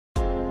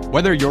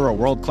Whether you're a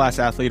world-class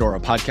athlete or a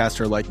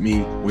podcaster like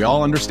me, we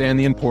all understand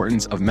the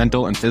importance of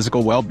mental and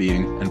physical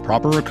well-being and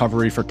proper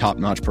recovery for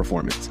top-notch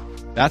performance.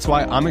 That's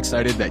why I'm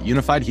excited that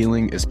Unified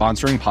Healing is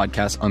sponsoring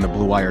podcasts on the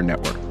Blue Wire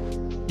Network.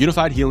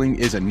 Unified Healing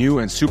is a new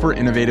and super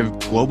innovative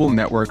global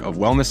network of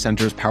wellness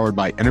centers powered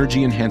by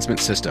Energy Enhancement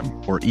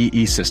System, or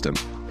EE System.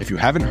 If you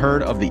haven't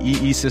heard of the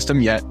EE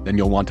System yet, then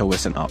you'll want to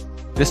listen up.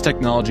 This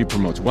technology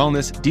promotes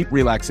wellness, deep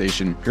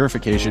relaxation,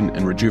 purification,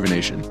 and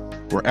rejuvenation.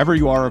 Wherever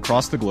you are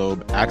across the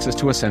globe, access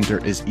to a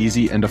center is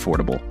easy and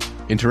affordable.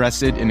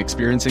 Interested in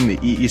experiencing the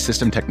EE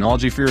System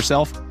technology for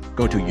yourself?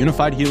 Go to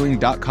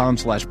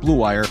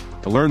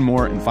unifiedhealing.com/bluewire to learn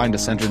more and find a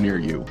center near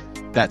you.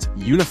 That's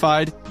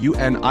unified,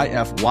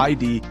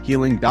 UNIFYD,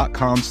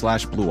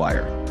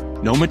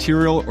 healing.com/bluewire. No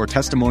material or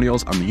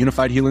testimonials on the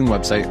Unified Healing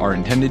website are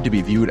intended to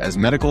be viewed as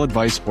medical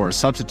advice or a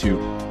substitute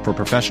for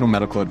professional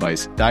medical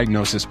advice,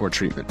 diagnosis, or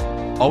treatment.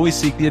 Always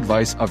seek the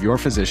advice of your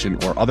physician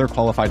or other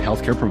qualified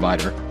healthcare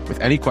provider with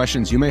any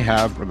questions you may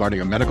have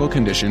regarding a medical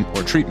condition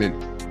or treatment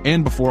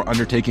and before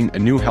undertaking a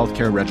new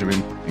healthcare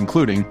regimen,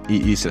 including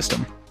EE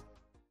System.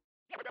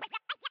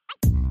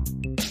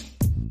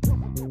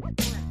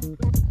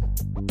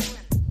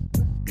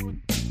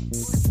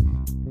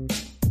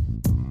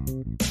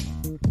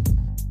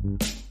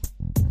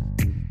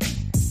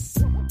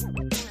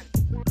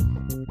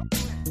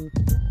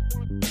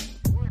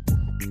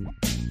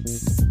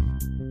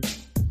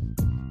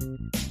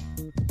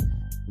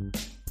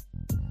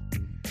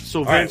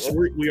 So, Vince,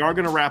 we are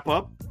going to wrap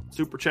up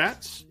Super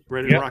Chats.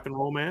 Ready to rock and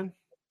roll, man?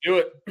 Do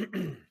it.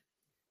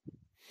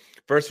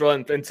 First of all,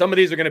 and some of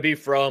these are going to be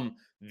from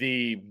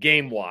the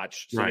Game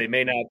Watch, so they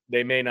may not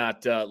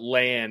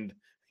land,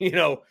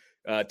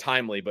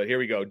 timely. But here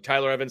we go.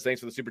 Tyler Evans, thanks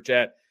for the Super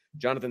Chat.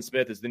 Jonathan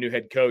Smith is the new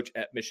head coach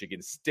at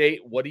Michigan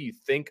State. What do you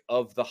think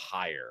of the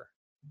hire?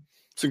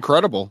 It's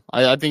incredible.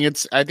 I think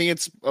it's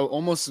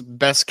almost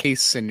best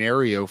case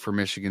scenario for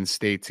Michigan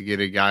State to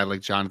get a guy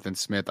like Jonathan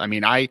Smith. I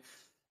mean, I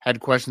had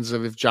questions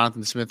of if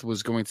Jonathan Smith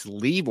was going to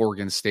leave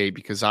Oregon State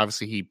because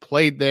obviously he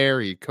played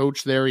there, he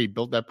coached there, he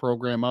built that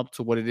program up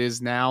to what it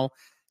is now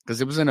because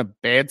it was in a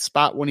bad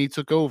spot when he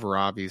took over,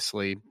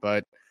 obviously.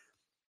 But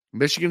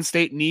Michigan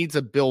State needs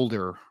a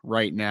builder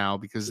right now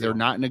because they're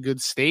not in a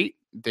good state.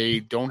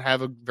 They don't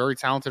have a very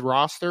talented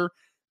roster.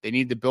 They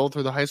need to build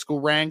through the high school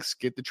ranks,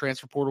 get the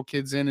transfer portal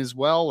kids in as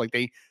well. Like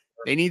they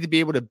need to be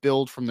able to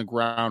build from the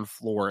ground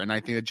floor. And I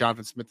think that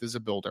Jonathan Smith is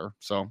a builder.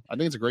 So I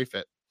think it's a great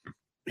fit.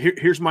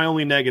 Here's my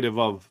only negative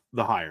of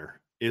the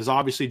hire is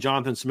obviously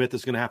Jonathan Smith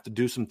is going to have to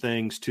do some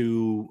things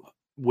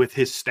with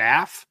his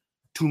staff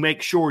to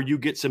make sure you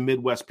get some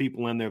Midwest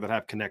people in there that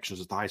have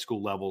connections at the high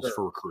school levels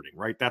for recruiting,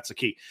 right? That's the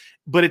key.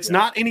 But it's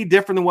not any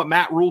different than what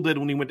Matt Rule did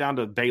when he went down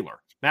to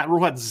Baylor. Matt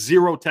Rule had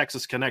 0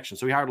 Texas connections.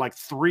 So he hired like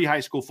 3 high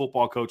school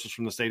football coaches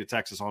from the state of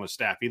Texas on his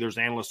staff, either as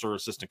analysts or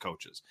assistant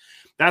coaches.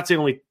 That's the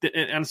only,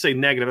 and I'd say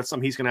negative, that's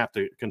something he's going to have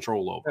to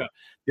control over. Yeah.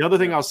 The other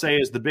thing I'll say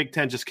is the Big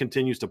Ten just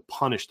continues to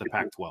punish the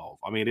Pac-12.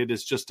 I mean, it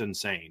is just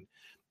insane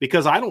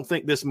because I don't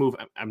think this move,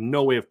 I have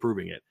no way of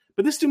proving it,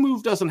 but this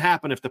move doesn't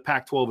happen if the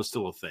Pac-12 is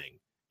still a thing.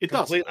 It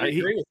doesn't.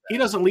 He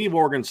doesn't leave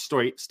Oregon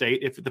State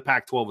if the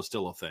Pac-12 is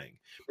still a thing.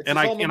 And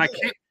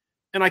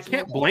I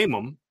can't blame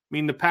him. I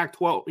mean, the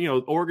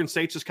Pac-12, Oregon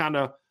State's just kind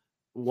of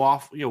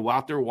out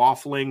there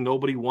waffling.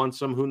 Nobody wants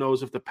them. Who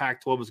knows if the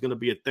Pac-12 is going to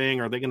be a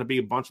thing? Are they going to be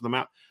a bunch of them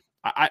out?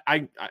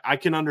 I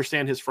can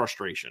understand his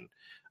frustration.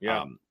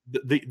 Yeah.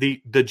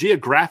 The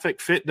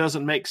geographic fit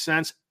doesn't make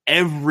sense.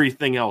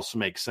 Everything else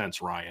makes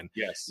sense, Ryan.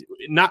 Yes.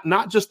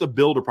 Not just the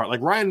builder part.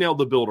 Like Ryan nailed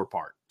the builder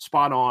part.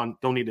 Spot on.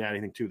 Don't need to add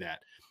anything to that.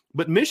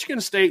 But Michigan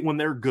State, when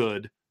they're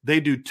good, they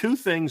do 2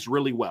 things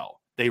really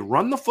well. They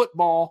run the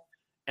football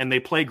and they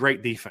play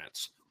great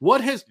defense.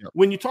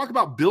 When you talk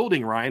about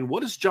building, Ryan,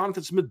 what has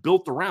Jonathan Smith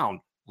built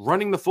around?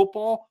 Running the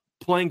football,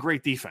 playing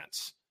great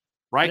defense,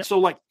 right? Yep. So,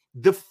 like,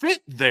 the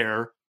fit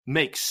there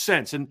makes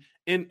sense. And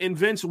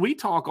Vince, we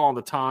talk all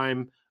the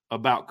time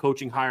about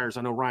coaching hires.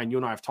 I know, Ryan, you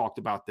and I have talked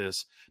about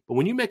this. But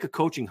when you make a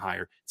coaching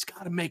hire, it's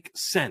got to make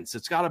sense.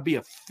 It's got to be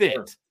a fit.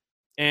 Sure.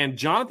 And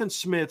Jonathan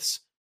Smith's,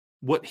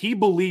 what he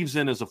believes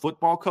in as a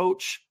football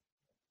coach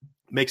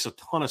makes a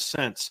ton of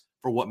sense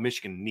for what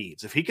Michigan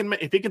needs. If he can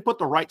put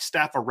the right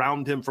staff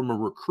around him from a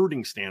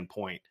recruiting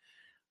standpoint,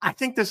 I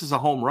think this is a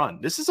home run.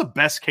 This is a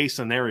best case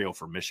scenario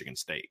for Michigan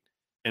State,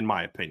 in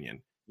my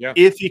opinion. Yeah.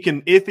 If he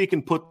can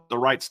put the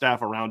right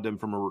staff around him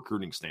from a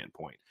recruiting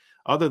standpoint.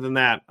 Other than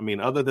that, I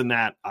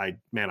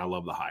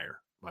love the hire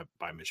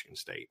by Michigan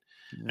State.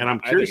 And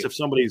I'm curious if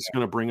somebody's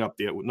going to bring up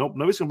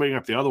nobody's going to bring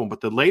up the other one, but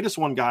the latest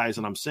one, guys,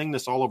 and I'm seeing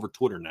this all over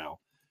Twitter now.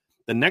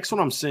 The next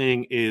one I'm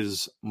seeing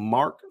is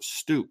Mark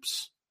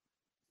Stoops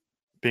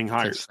being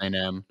hired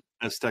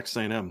as Texas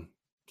A&M.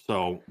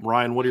 So,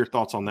 Ryan, what are your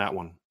thoughts on that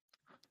one?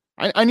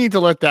 I need to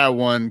let that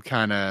one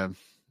kind of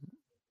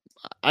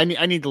I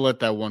need to let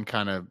that one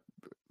kind of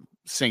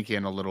sink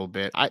in a little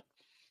bit. I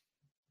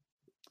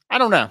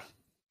don't know.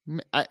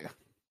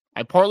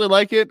 I partly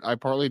like it. I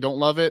partly don't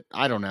love it.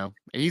 I don't know.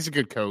 He's a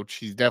good coach.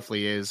 He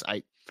definitely is.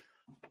 I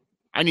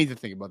need to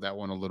think about that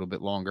one a little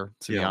bit longer,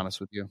 to be honest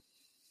with you.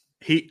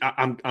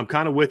 I'm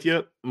kind of with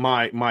you.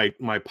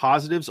 My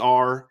positives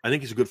are I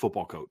think he's a good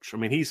football coach. I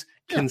mean, he's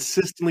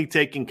consistently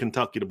taking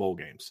Kentucky to bowl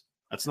games.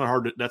 That's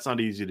not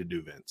easy to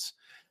do, Vince.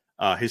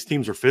 His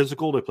teams are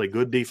physical. They play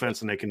good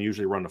defense, and they can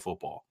usually run the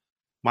football.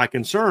 My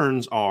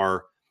concerns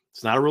are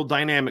it's not a real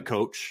dynamic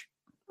coach,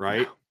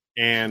 right? No.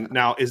 And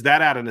now, is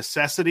that out of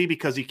necessity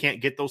because he can't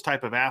get those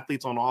type of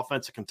athletes on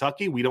offense at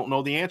Kentucky? We don't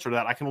know the answer to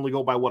that. I can only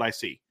go by what I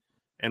see.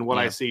 And what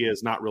I see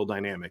is not real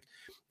dynamic.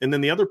 And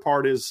then the other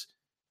part is,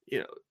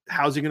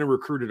 how's he going to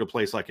recruit at a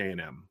place like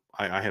A&M?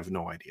 I have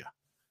no idea.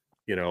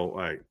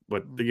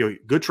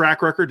 Good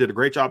track record, did a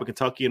great job at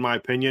Kentucky, in my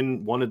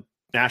opinion, won a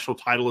national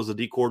title as a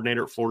D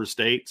coordinator at Florida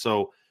State.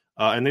 So,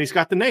 and then he's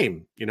got the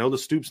name, the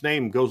Stoops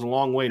name goes a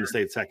long way in the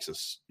state of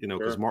Texas,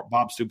 because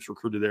Bob Stoops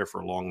recruited there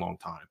for a long, long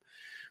time.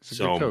 It's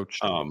a good coach.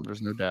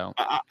 There's no doubt.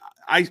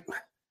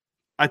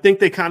 I think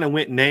they kind of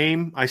went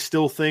name. I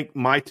still think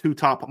my two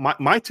top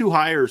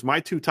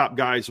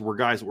guys were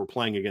guys that were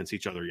playing against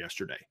each other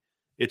yesterday.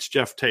 It's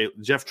Jeff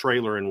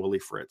Traylor and Willie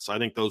Fritz. I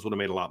think those would have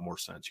made a lot more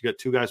sense. You got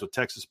two guys with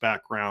Texas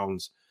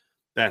backgrounds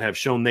that have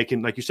shown they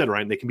can, like you said,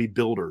 Ryan, they can be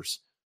builders.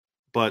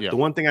 But the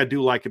one thing I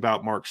do like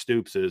about Mark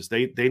Stoops is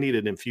they need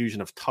an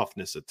infusion of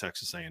toughness at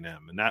Texas A&M,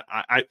 and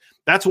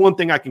that's one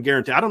thing I can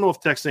guarantee. I don't know if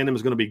Texas A&M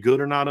is going to be good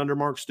or not under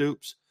Mark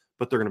Stoops,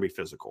 but they're going to be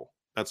physical.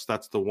 That's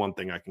the one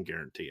thing I can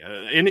guarantee.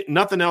 And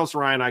nothing else,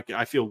 Ryan.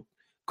 I feel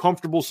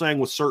comfortable saying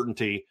with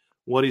certainty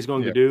what he's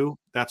going to do.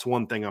 That's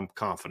one thing I'm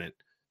confident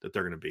that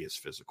they're going to be is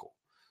physical.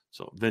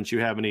 So, Vince, you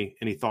have any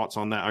thoughts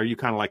on that? Are you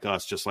kind of like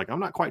us, just like I'm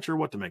not quite sure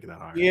what to make of that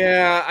hire?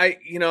 Yeah,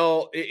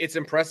 it's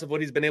impressive what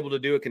he's been able to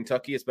do at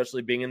Kentucky,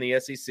 especially being in the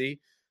SEC.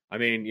 I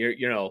mean, you're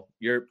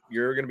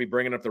going to be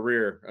bringing up the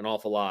rear an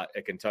awful lot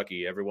at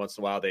Kentucky. Every once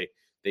in a while, they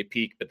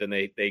peak, but then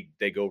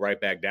they go right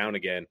back down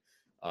again.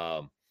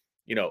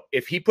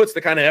 If he puts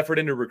the kind of effort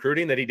into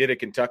recruiting that he did at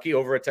Kentucky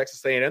over at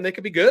Texas A&M, they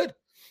could be good.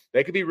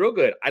 They could be real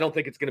good. I don't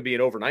think it's going to be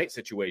an overnight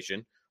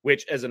situation,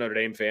 which as a Notre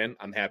Dame fan,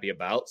 I'm happy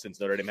about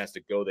since Notre Dame has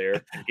to go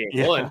there in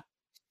game one.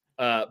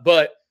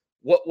 But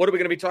what are we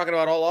going to be talking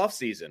about all off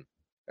season?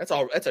 That's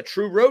a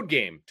true road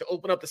game to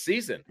open up the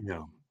season.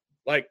 Yeah.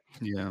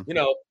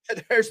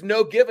 There's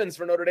no givens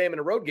for Notre Dame in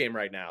a road game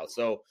right now.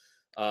 So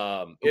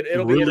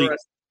it'll be interesting.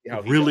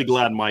 Really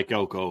glad Mike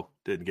Elko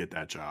didn't get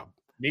that job.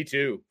 Me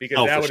too,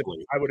 because I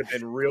would have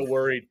been real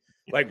worried,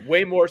 like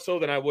way more so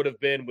than I would have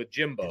been with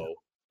Jimbo.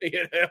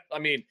 I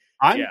mean,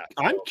 I'm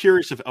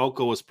curious if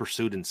Elko was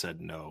pursued and said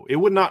no. It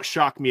would not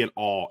shock me at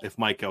all if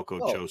Mike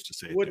Elko chose to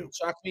say it. Wouldn't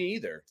shock me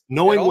either.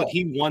 Knowing what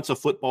he wants a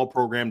football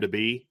program to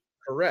be.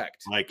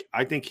 Correct. Like,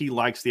 I think he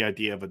likes the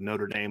idea of a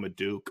Notre Dame, a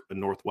Duke, a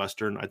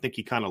Northwestern. I think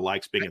he kind of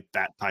likes being at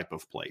that type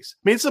of place.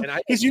 I mean,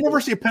 he's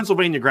University of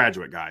Pennsylvania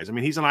graduate, guys. I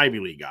mean, he's an Ivy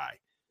League guy.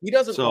 He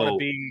doesn't want to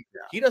be.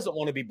 He doesn't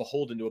want to be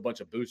beholden to a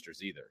bunch of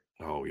boosters either.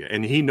 Oh yeah,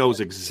 and he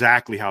knows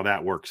exactly how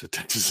that works at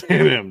Texas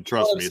A&M.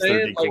 Trust me, it's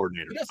their D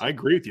coordinator. I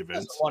agree with you,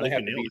 Vince. Doesn't want to have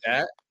to be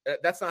that.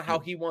 That's not how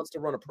he wants to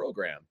run a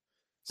program.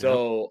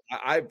 So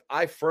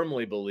I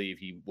firmly believe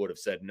he would have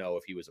said no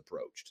if he was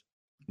approached.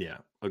 Yeah,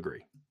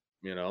 agree.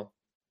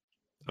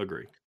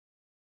 Agree.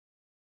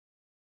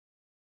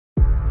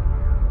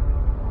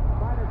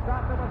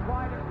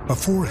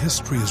 Before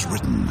history is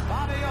written,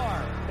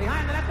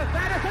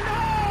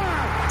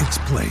 it's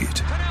played.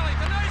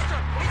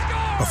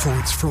 Before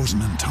it's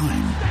frozen in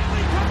time,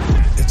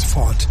 it's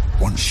fought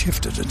one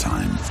shift at a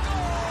time.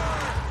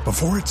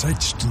 Before it's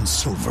etched in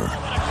silver,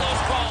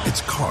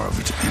 it's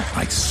carved in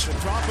ice.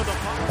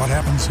 What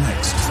happens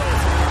next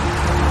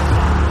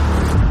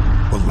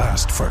will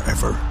last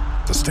forever.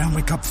 The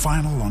Stanley Cup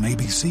Final on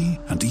ABC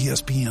and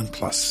ESPN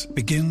Plus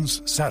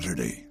begins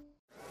Saturday.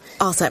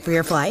 All set for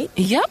your flight?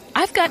 Yep,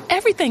 I've got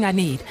everything I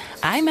need.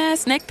 Eye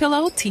mask, neck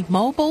pillow,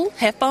 T-Mobile,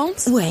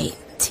 headphones. Wait,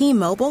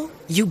 T-Mobile?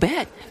 You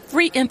bet.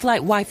 Free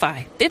in-flight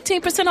Wi-Fi.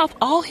 15% off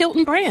all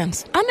Hilton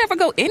brands. I never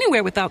go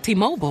anywhere without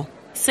T-Mobile.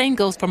 Same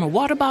goes from a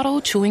water bottle,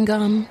 chewing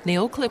gum,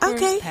 nail clippers,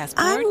 okay,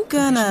 passport. I'm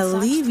gonna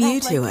leave you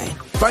to it.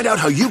 Find out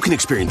how you can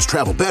experience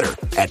travel better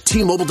at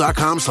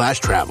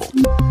T-Mobile.com/travel.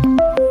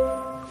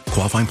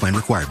 Qualifying plan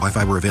required.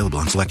 Wi-Fi were available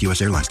on select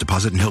U.S. airlines.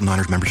 Deposit and Hilton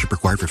Honors membership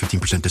required for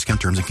 15% discount.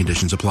 Terms and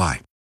conditions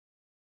apply.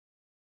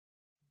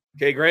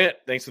 Okay, Grant,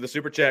 thanks for the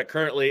super chat.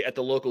 Currently at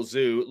the local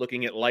zoo,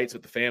 looking at lights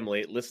with the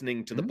family,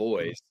 listening to the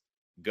boys.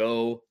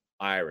 Go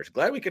Irish.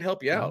 Glad we could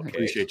help you out.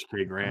 Appreciate you,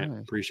 Kay Grant.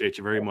 Appreciate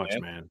you very much,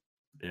 man.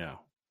 Yeah.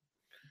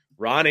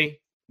 Ronnie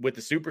with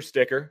the super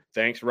sticker.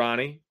 Thanks,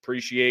 Ronnie.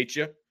 Appreciate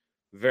you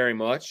very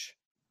much.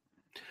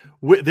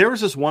 There was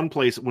this one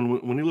place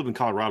when we lived in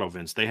Colorado,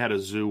 Vince, they had a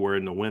zoo where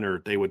in the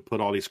winter they would put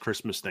all these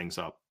Christmas things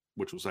up,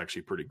 which was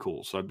actually pretty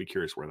cool. So I'd be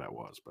curious where that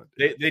was. But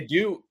they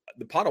do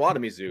the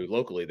Potawatomi Zoo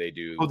locally. They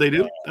do. Oh, they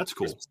do. That's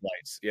cool. Christmas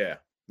lights. Yeah.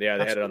 They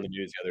had it on the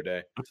news the other day.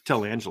 I have to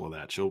tell Angela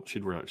that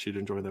she'd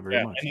enjoy that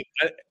very much.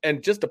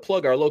 And just to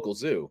plug our local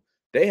zoo,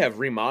 they have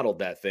remodeled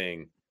that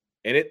thing,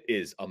 and it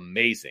is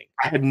amazing.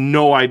 I had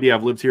no idea.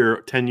 I've lived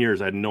here 10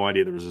 years. I had no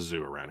idea there was a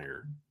zoo around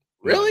here.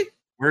 Really?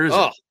 Where is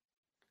it?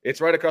 It's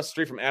right across the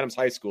street from Adams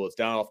High School. It's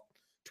down off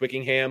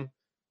Twickenham.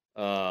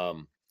 I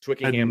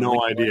had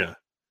no idea.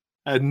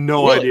 I had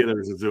no idea there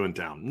was a zoo in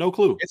town. No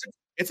clue.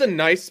 It's a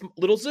nice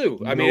little zoo.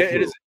 I mean, it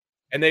clue. is,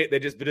 and they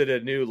just did a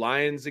new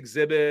lions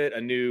exhibit,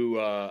 a new.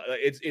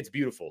 It's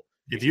beautiful.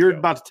 If you're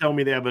about to tell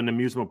me they have an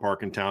amusement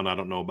park in town I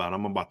don't know about,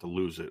 I'm about to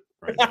lose it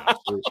right now.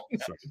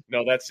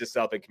 No, that's just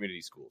South Bend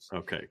Community Schools.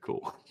 Okay,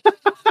 cool.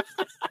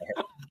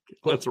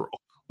 Let's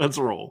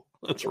roll.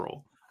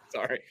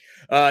 Sorry.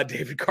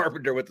 David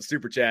Carpenter with the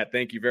super chat.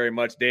 Thank you very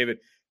much, David.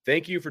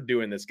 Thank you for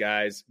doing this,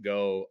 guys.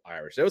 Go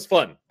Irish. It was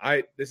fun.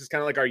 This is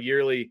kind of like our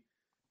yearly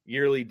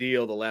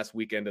deal the last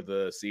weekend of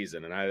the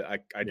season, and I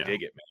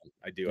dig it, man.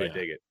 I do. Yeah. I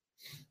dig it.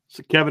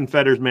 So Kevin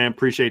Fetters, man,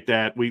 appreciate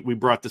that. We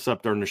brought this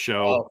up during the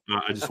show.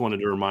 I just wanted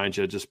to remind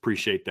you. Just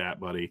appreciate that,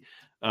 buddy.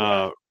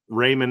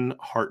 Raymond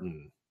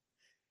Harton.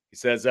 He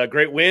says,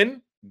 great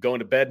win. Going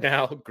to bed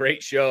now.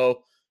 Great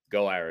show.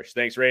 Go Irish.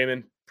 Thanks,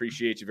 Raymond.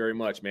 Appreciate you very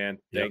much, man.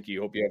 Thank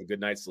you. Hope you have a good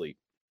night's sleep.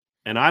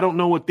 And I don't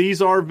know what these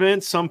are,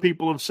 Vince. Some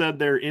people have said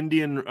they're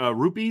Indian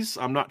rupees.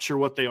 I'm not sure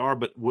what they are,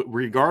 but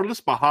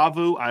regardless,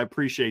 Bahavu, I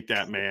appreciate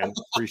that, man.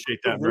 Appreciate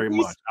that very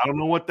much. I don't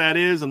know what that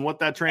is and what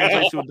that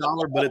translates to a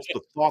dollar, but it's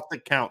the thought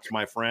that counts,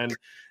 my friend.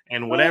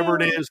 And whatever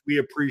it is, we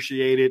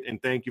appreciate it.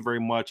 And thank you very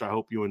much. I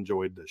hope you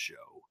enjoyed the show.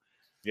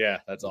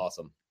 Yeah, that's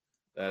awesome.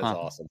 That is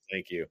awesome.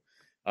 Thank you.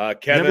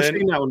 Kevin, never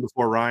seen that one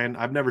before, Ryan.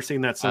 I've never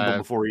seen that symbol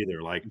before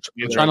either. Like,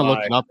 I'm trying to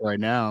look it up right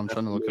now. I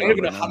don't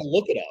even know how to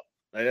look it up.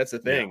 That's the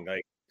thing.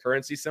 Like,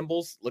 currency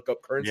symbols, look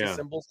up currency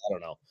symbols. I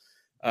don't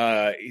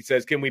know. He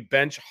says, can we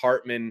bench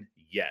Hartman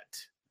yet?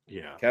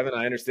 Yeah. Kevin,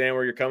 I understand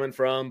where you're coming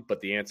from, but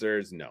the answer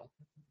is no.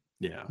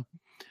 Yeah.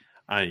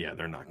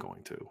 They're not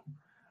going to.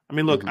 I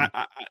mean, look,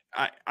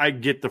 I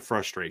get the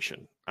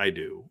frustration. I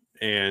do.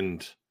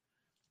 And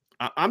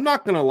I'm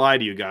not going to lie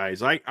to you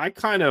guys. I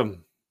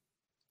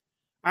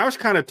was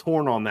kind of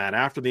torn on that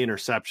after the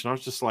interception. I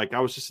was just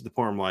at the point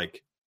where I'm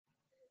like,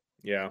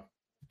 yeah,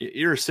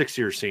 you're a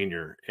 6-year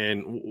senior.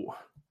 And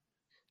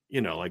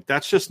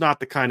that's just not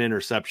the kind of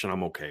interception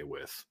I'm okay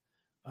with.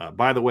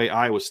 By the way,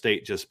 Iowa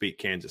State just beat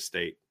Kansas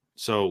State.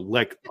 So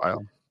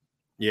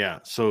yeah.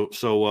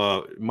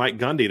 So Mike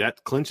Gundy,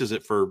 that clinches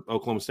it for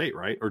Oklahoma State,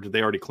 right? Or did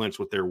they already clinch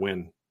with their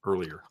win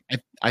earlier?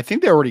 I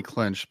think they already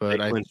clinched,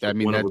 but I mean,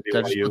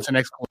 that just puts an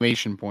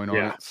exclamation point on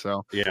it.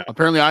 So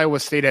apparently Iowa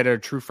State had a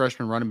true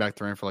freshman running back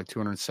that ran for like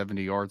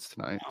 270 yards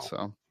tonight. Wow.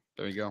 So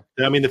there you go.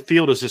 I mean, the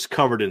field is just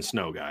covered in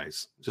snow,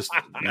 guys. Just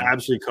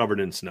absolutely covered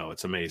in snow.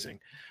 It's amazing.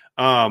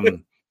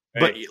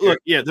 But look,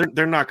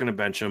 they're not going to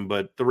bench him.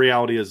 But the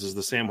reality is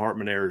the Sam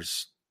Hartman era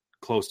is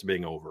close to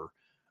being over.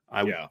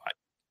 I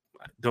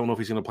don't know if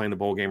he's going to play in the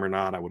bowl game or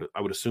not. I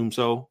would assume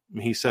so. I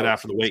mean, he said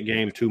after the weight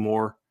game 2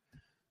 more.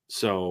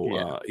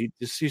 So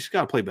he's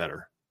got to play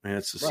better. Man,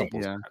 it's as simple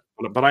as that.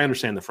 But I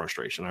understand the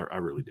frustration. I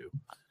really do.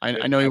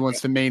 I know he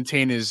wants to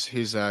maintain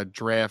his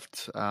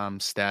draft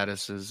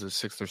status as a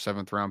 6th or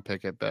 7th round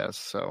pick at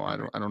best. So I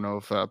don't know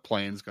if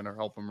playing's going to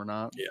help him or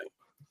not.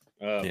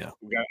 Yeah.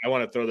 I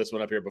want to throw this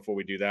one up here before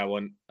we do that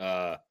one.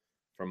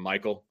 From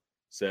Michael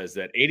says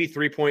that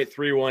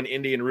 83.31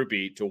 Indian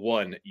rupee to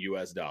 $1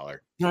 US.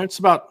 No, it's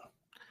about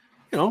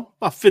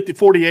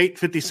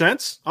 50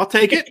 cents. I'll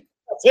take it.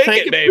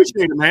 Take it, babe.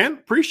 Appreciate it, man.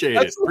 Appreciate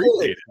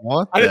it.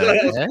 What? I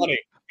that's funny.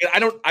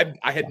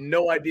 I had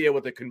no idea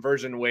what the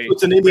conversion rate.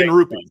 It's an Indian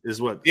rupee, is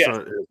what. Yeah.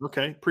 So,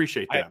 okay,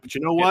 appreciate that. But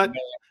you know what?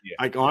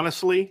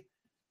 Honestly,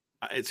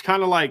 it's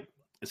kind of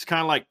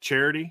like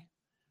charity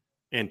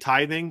and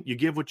tithing. You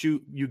give what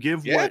you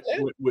give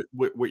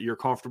what you're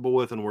comfortable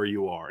with and where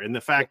you are. And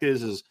the fact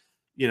is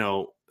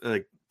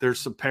like there's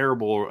some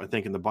parable, I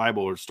think, in the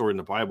Bible or story in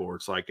the Bible where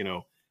it's like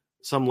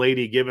some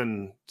lady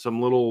giving some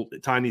little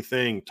tiny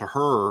thing to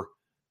her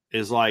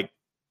is like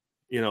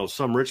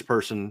some rich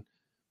person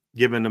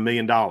giving $1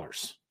 million,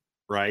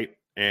 right?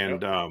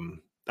 And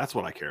that's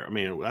what I care. I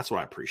mean, that's what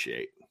I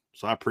appreciate.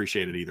 So I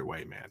appreciate it either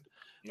way, man.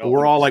 No,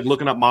 we're all like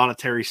looking up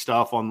monetary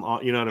stuff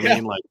on you know what I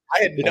mean? Like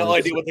I had no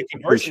idea what the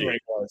conversion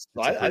rate was.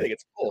 So I think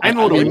it's cool. I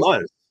know what it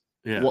was.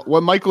 Yeah.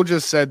 What Michael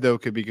just said though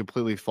could be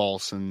completely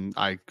false, and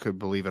I could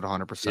believe it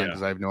 100%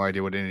 because I have no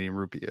idea what Indian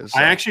rupee is. So.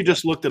 I actually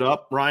just looked it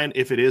up, Ryan.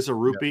 If it is a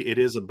rupee, it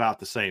is about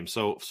the same.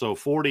 So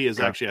 40 is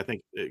actually, I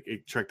think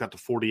it checked out to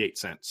 48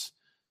 cents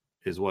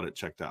is what it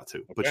checked out to.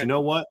 Okay. But you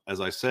know what?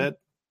 As I said,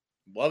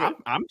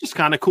 I'm just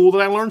kind of cool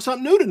that I learned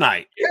something new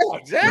tonight. Yeah,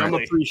 exactly. I'm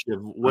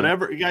appreciative.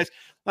 Whatever you guys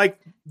like,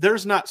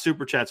 there's not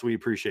super chats we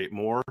appreciate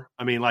more.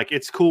 I mean, like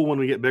it's cool when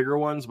we get bigger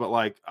ones, but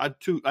like I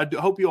do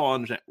hope you all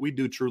understand. We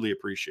do truly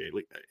appreciate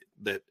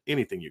that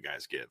anything you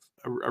guys give.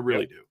 I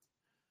really do.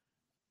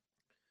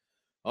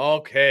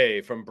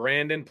 Okay, from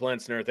Brandon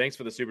Plensner, thanks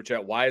for the super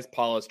chat. Why is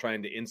Paulus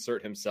trying to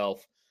insert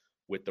himself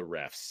with the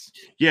refs?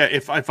 Yeah,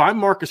 if I'm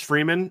Marcus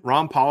Freeman,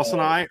 Ron Paulus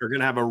and I are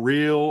going to have a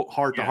real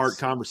heart-to-heart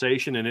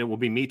conversation, and it will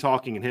be me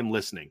talking and him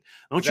listening.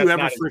 Don't you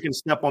ever freaking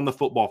step on the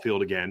football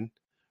field again,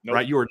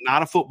 right? You are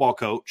not a football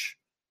coach.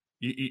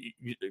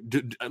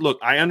 Look,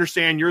 I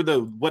understand you're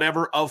the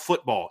whatever of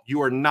football.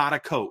 You are not a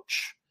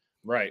coach.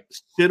 Right.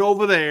 Sit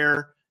over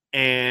there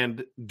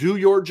and do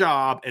your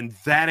job, and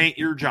that ain't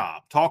your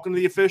job. Talking to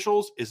the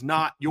officials is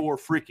not your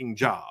freaking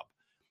job.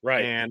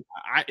 Right. And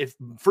if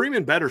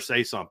Freeman better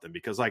say something,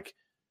 because like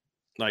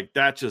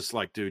that, just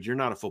like, dude, you're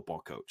not a football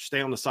coach.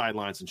 Stay on the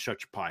sidelines and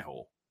shut your pie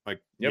hole. Like,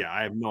 Yep. yeah,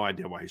 I have no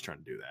idea why he's trying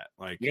to do that.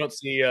 Like, you don't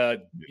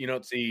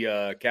see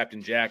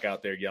Captain Jack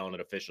out there yelling at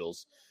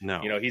officials.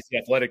 no, He's the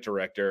athletic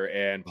director,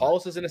 and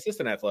Paulus is an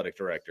assistant athletic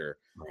director.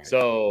 Right.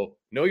 So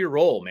know your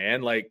role,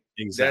 man. Like,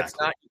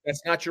 exactly.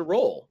 that's not your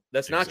role.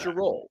 That's not your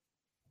role.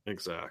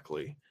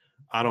 Exactly.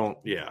 I'm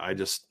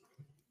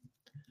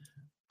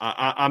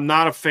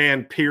not a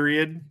fan,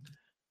 period.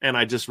 And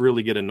I just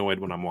really get annoyed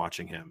when I'm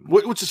watching him,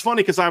 which is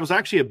funny because I was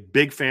actually a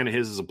big fan of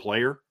his as a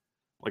player.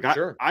 Like,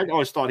 I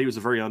always thought he was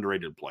a very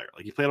underrated player.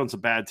 Like, he played on some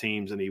bad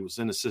teams and he was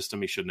in a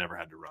system he should never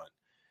had to run.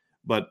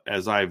 But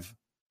as I've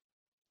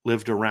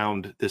lived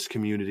around this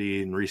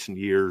community in recent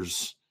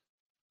years,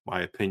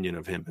 my opinion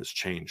of him has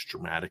changed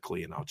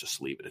dramatically, and I'll just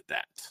leave it at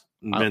that.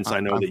 And Vince, I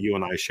know that you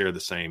and I share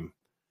the same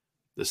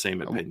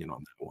opinion on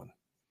that one.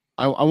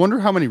 I wonder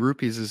how many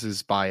rupees is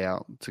his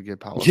buyout to get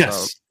Paulus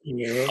out.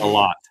 Yes, a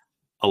lot.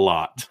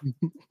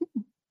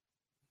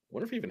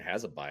 Wonder if he even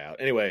has a buyout.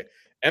 Anyway,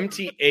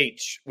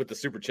 MTH with the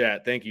super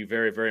chat. Thank you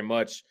very, very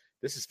much.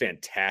 This is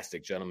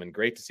fantastic, gentlemen.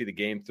 Great to see the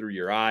game through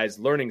your eyes.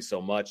 Learning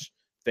so much.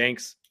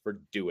 Thanks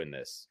for doing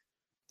this.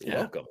 You're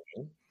welcome.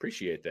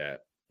 Appreciate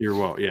that. You're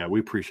welcome. Yeah,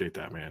 we appreciate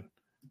that, man.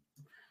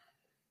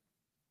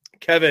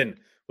 Kevin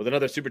with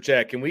another super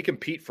chat. Can we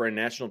compete for a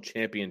national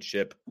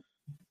championship?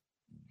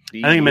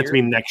 I think it meant to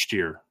be next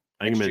year.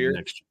 Next year.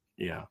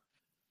 Yeah.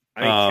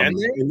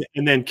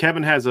 And then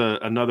Kevin has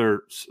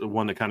another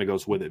one that kind of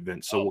goes with it,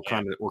 Vince. So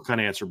we'll kind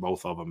of answer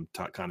both of them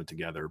kind of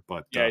together.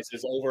 But it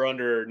says over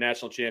under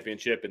national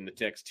championship in the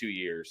next 2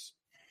 years.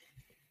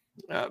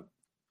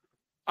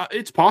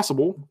 It's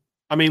possible.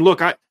 I mean,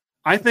 look,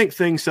 I think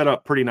things set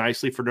up pretty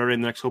nicely for Notre Dame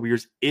in the next couple of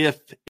years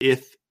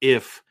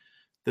if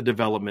the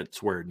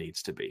development's where it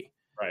needs to be.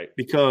 Right.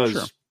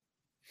 Because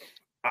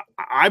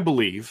I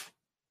believe,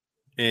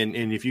 and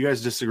if you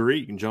guys disagree,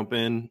 you can jump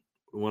in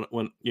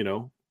when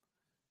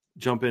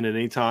jump in at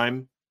any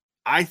time.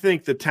 I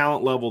think the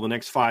talent level the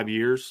next 5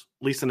 years,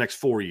 at least the next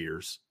 4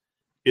 years,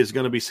 is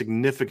going to be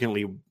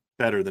significantly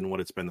better than what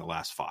it's been the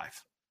last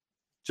 5.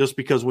 Just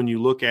because when you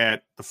look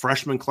at the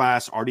freshman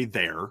class already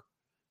there,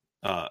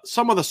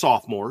 some of the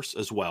sophomores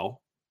as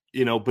well,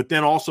 but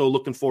then also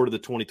looking forward to the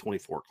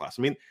 2024 class.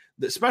 I mean,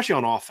 especially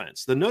on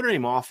offense, the Notre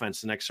Dame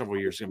offense the next several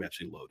years is going to be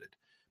absolutely loaded.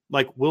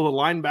 Like, will the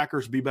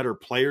linebackers be better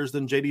players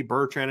than J.D.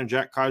 Bertrand and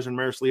Jack Kaiser and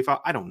Maris Leaf?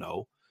 I don't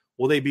know.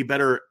 Will they be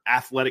better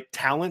athletic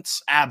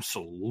talents?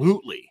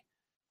 Absolutely.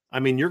 I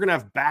mean, you're going to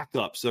have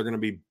backups. They're going to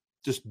be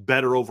just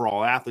better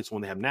overall athletes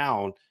when they have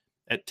now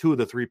at 2 of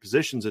the 3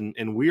 positions.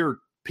 And we're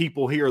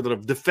people here that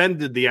have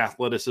defended the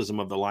athleticism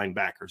of the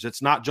linebackers.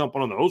 It's not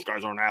jumping on those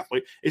guys aren't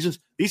athletes. It's just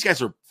these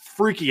guys are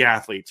freaky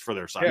athletes for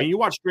their side. Yeah. I mean, you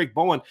watch Drake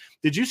Bowen.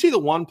 Did you see the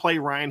one play,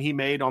 Ryan, he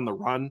made on the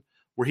run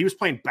where he was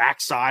playing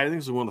backside? I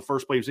think this was one of the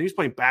first plays. He was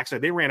playing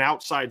backside. They ran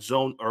outside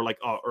zone or like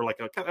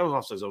that was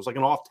offside zone. It was like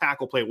an off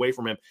tackle play away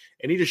from him,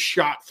 and he just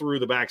shot through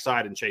the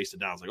backside and chased it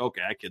down. I was like,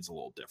 okay, that kid's a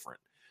little different.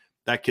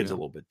 That kid's a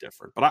little bit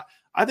different. But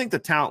I think the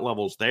talent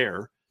level's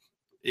there.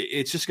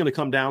 It's just going to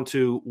come down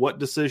to what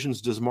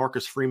decisions does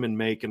Marcus Freeman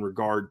make in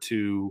regard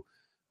to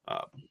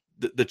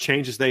the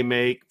changes they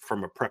make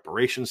from a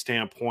preparation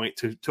standpoint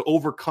to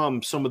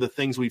overcome some of the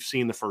things we've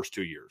seen the first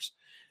 2 years.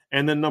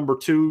 And then number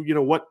 2,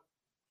 what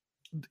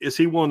is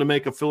he willing to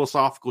make a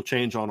philosophical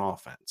change on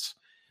offense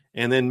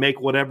and then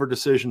make whatever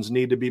decisions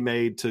need to be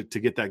made to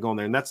get that going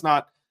there. And that's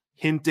not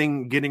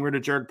hinting getting rid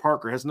of Jared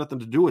Parker. It has nothing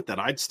to do with that.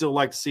 I'd still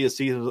like to see a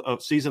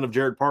season of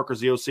Jared Parker as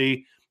the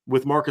OC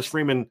with Marcus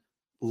Freeman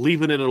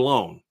leaving it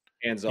alone.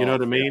 Hands you know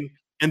what I mean?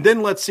 Yeah. And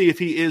then let's see if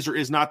he is or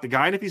is not the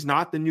guy. And if he's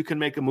not, then you can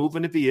make a move.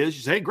 And if he is,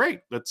 you say, hey, great,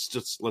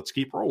 let's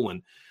keep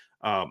rolling.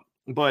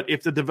 But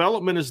if the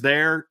development is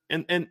there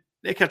and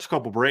they catch a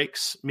couple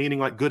breaks, meaning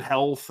like good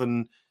health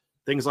and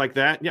things like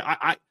that.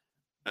 Yeah.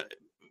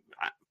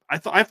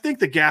 I think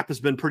the gap has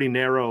been pretty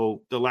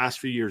narrow the last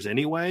few years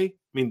anyway. I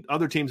mean,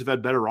 other teams have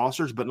had better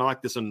rosters, but not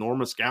like this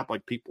enormous gap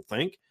like people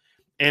think.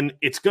 And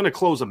it's going to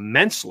close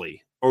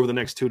immensely over the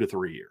next 2 to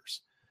 3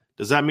 years.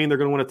 Does that mean they're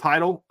going to win a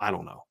title? I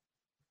don't know.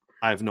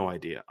 I have no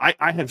idea.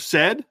 I have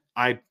said,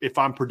 if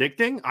I'm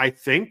predicting, I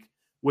think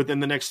within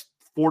the next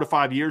 4 to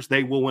 5 years,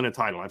 they will win a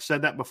title. I've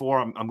said that before.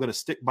 I'm going to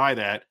stick by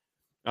that.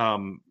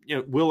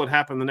 Will it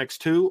happen in the next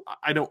 2?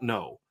 I don't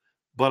know.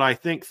 But I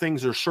think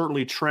things are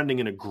certainly trending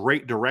in a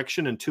great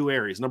direction in 2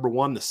 areas. Number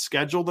 1, the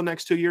schedule the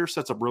next 2 years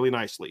sets up really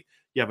nicely.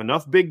 You have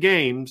enough big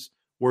games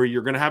where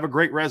you're going to have a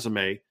great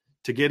resume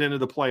to get into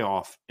the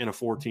playoff in a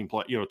 12-team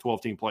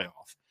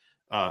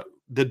playoff.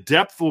 The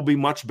depth will be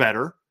much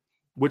better,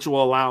 which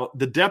will allow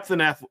the depth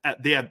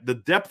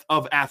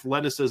of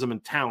athleticism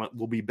and talent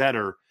will be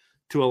better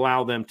to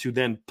allow them to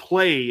then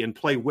play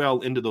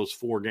well into those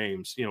 4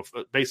 games.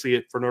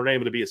 Basically for Notre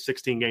Dame to be a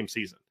 16-game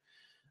season.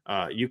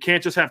 You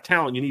can't just have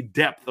talent. You need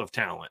depth of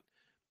talent,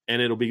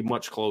 and it'll be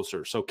much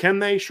closer. So can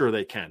they? Sure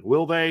they can.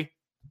 Will they?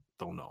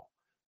 Don't know.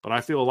 but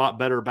I feel a lot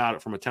better about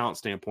it from a talent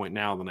standpoint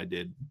now than I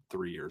did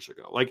 3 years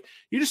ago. Like,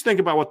 you just think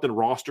about what the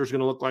roster is going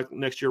to look like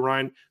next year,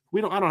 Ryan.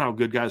 I don't know how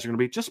good guys are going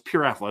to be. Just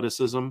pure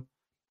athleticism.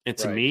 And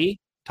to me,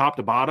 top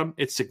to bottom,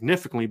 it's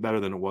significantly better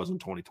than it was in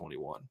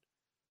 2021.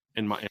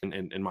 In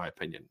my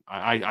opinion,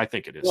 I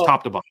think it is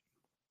top to bottom.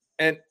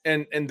 And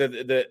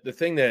the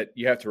thing that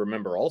you have to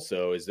remember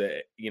also is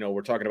that,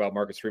 we're talking about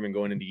Marcus Freeman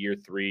going into year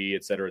 3,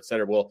 et cetera, et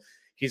cetera. Well,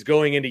 he's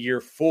going into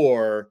year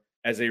 4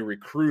 as a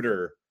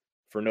recruiter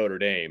for Notre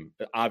Dame,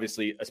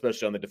 obviously,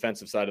 especially on the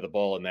defensive side of the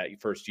ball in that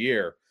first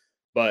year.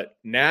 But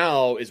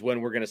now is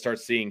when we're going to start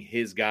seeing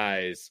his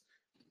guys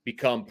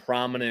become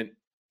prominent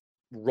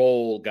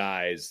role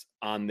guys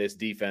on this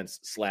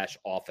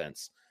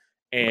defense/offense.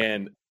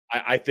 And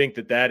I think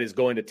that is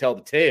going to tell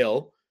the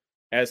tale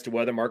as to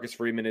whether Marcus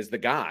Freeman is the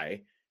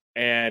guy.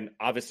 And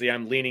obviously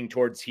I'm leaning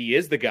towards he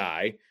is the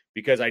guy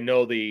because I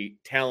know the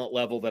talent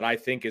level that I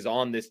think is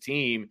on this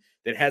team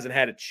that hasn't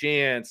had a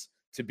chance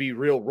to be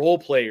real role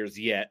players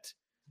yet.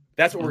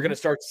 That's what we're going to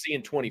start to see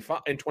in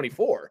 25 and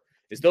 24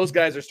 is those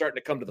guys are starting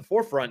to come to the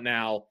forefront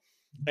now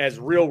as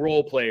real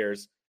role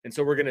players. And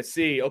so we're going to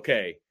see,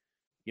 okay,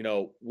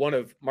 one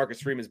of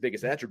Marcus Freeman's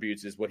biggest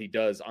attributes is what he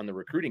does on the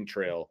recruiting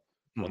trail.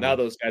 Well, now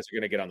those guys are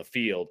going to get on the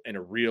field in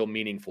a real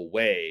meaningful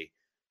way.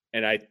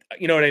 And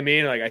you know what I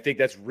mean? Like, I think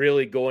that's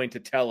really going to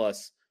tell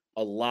us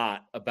a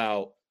lot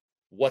about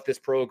what this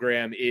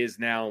program is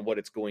now and what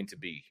it's going to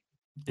be.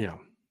 Yeah.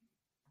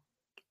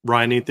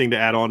 Ryan, anything to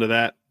add on to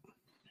that?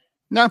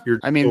 No,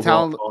 I mean,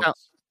 talent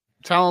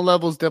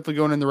level is definitely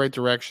going in the right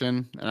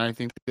direction. And I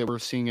think that we're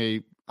seeing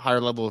a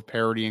higher level of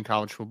parity in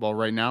college football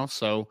right now.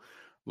 So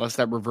unless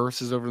that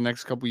reverses over the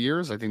next couple of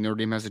years, I think Notre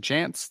Dame has a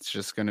chance. It's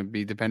just going to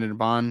be dependent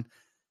upon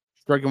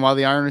striking while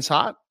the iron is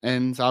hot.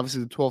 And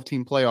obviously the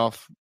 12-team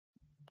playoff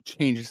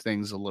changes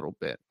things a little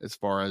bit as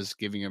far as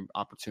giving an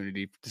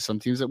opportunity to some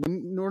teams that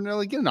wouldn't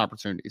ordinarily get an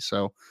opportunity.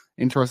 So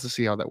interested to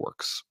see how that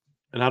works.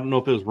 And I don't know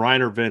if it was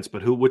Ryan or Vince,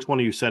 but which one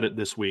of you said it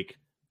this week?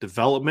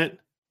 Development.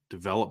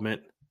 Was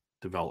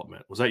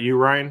that you,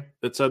 Ryan,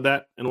 that said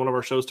that in one of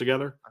our shows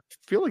together? I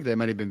feel like that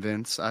might have been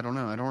Vince. I don't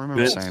know. I don't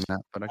remember saying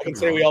that, but I can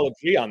say we all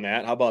agree on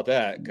that. How about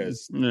that?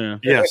 Because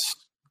yes.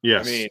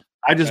 I mean,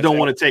 I just don't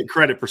want to take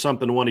credit for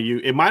something one of you.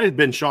 It might have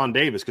been Sean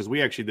Davis because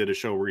we actually did a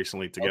show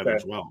recently together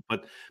as well.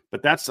 But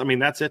that's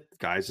it,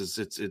 guys. It's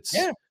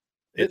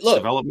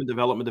development.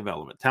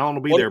 Talent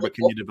will be there, but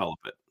can you develop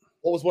it?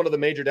 What was one of the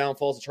major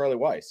downfalls of Charlie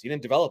Weiss? He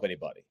didn't develop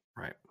anybody.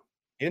 Right.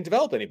 He didn't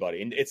develop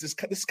anybody, and it's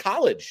this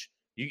college.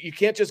 You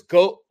can't just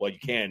go. Well, you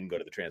can go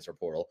to the transfer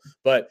portal,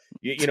 but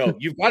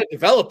you've got to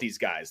develop these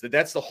guys.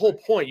 That's the whole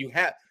point. You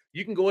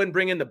can go ahead and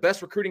bring in the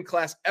best recruiting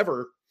class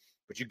ever,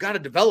 but you got to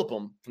develop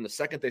them from the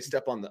second they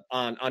step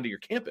onto your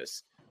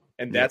campus.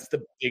 And that's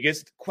the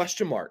biggest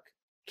question mark.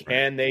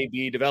 Can they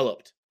be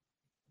developed?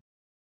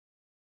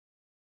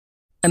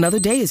 Another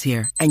day is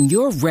here and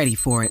you're ready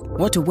for it.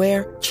 What to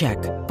wear? Check.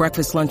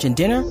 Breakfast, lunch, and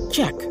dinner?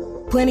 Check.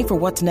 Planning for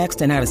what's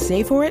next and how to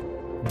save for it?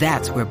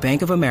 That's where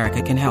Bank of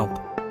America can help.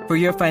 For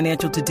your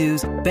financial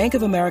to-dos, Bank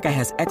of America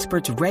has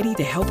experts ready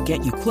to help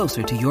get you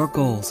closer to your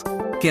goals.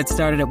 Get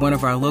started at one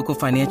of our local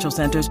financial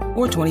centers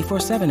or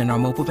 24/7 in our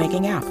mobile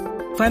banking app.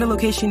 Find a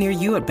location near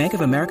you at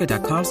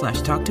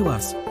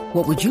bankofamerica.com/talktous.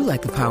 What would you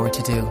like the power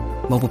to do?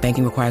 Mobile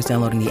banking requires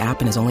downloading the app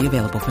and is only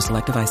available for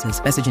select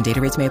devices. Message and data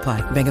rates may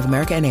apply. Bank of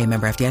America NA,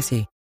 member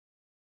FDIC.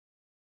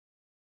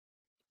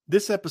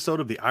 This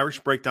episode of the Irish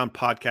Breakdown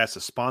podcast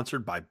is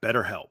sponsored by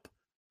BetterHelp.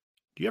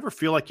 Do you ever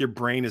feel like your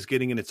brain is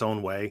getting in its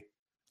own way?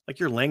 Like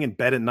you're laying in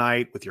bed at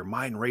night with your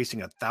mind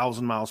racing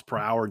 1,000 miles per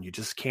hour and you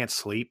just can't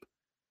sleep?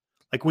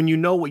 Like when you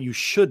know what you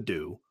should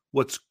do,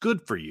 what's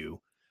good for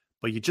you,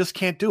 but you just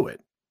can't do it.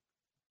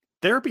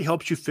 Therapy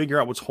helps you figure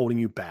out what's holding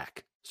you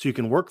back so you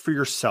can work for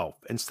yourself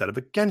instead of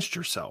against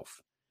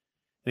yourself.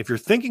 And if you're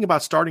thinking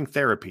about starting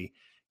therapy,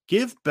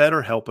 give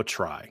BetterHelp a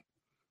try.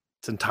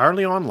 It's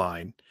entirely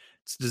online.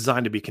 It's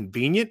designed to be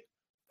convenient,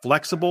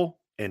 flexible,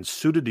 and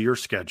suited to your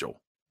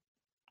schedule.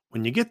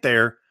 When you get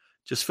there,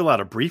 just fill out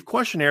a brief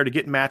questionnaire to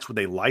get matched with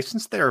a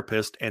licensed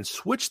therapist and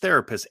switch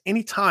therapists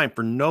anytime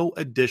for no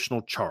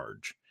additional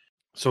charge.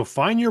 So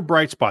find your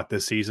bright spot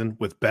this season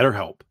with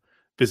BetterHelp.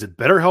 Visit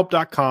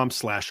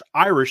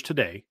BetterHelp.com/Irish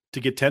today to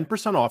get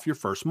 10% off your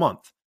first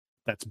month.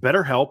 That's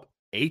BetterHelp,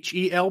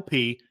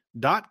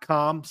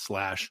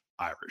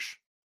 HELP.com/Irish.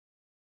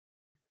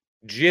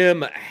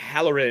 Jim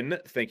Halloran,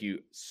 thank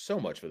you so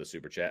much for the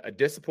super chat. A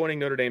disappointing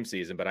Notre Dame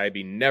season, but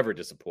IB never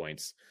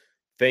disappoints.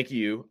 Thank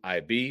you,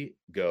 IB.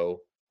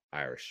 Go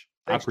Irish.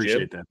 Thanks, I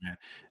appreciate that, man.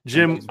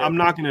 Jim, I'm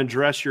not going to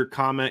address your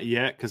comment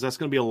yet because that's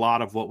going to be a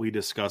lot of what we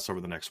discuss over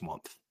the next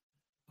month.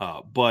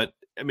 But,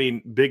 I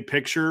mean, big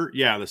picture,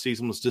 the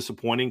season was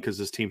disappointing because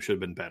this team should have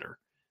been better.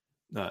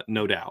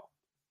 No doubt.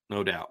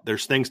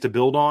 There's things to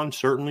build on,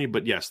 certainly.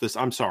 But, yes,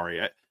 I'm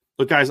sorry.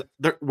 Look, guys,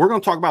 we're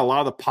going to talk about a lot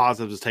of the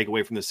positives to take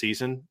away from the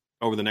season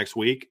over the next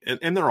week,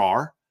 and there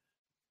are.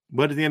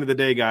 But at the end of the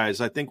day,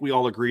 guys, I think we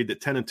all agreed that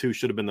 10-2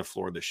 should have been the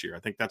floor this year. I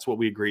think that's what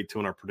we agreed to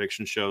in our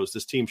prediction shows.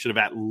 This team should have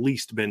at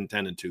least been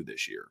 10-2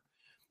 this year,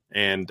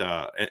 and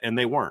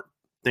they weren't.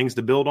 things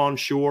to build on,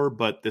 sure,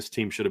 but this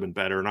team should have been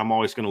better. And I'm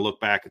always going to look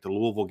back at the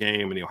Louisville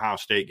game and the Ohio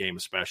State game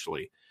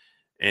especially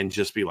and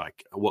just be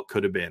like, what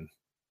could have been?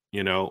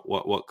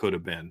 What could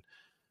have been?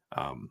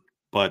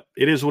 But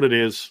it is what it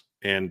is,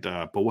 and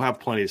but we'll have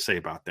plenty to say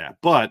about that.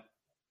 But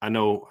I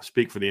know I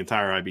speak for the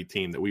entire IB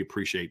team that we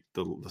appreciate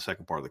the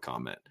second part of the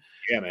comment.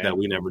 Yeah, man. That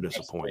we never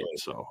disappoint. Absolutely.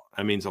 So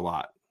that means a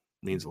lot.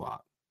 Means a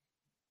lot.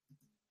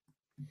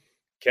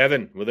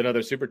 Kevin, with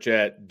another super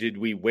chat, did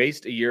we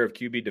waste a year of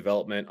QB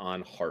development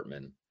on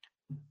Hartman?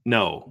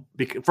 No.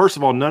 First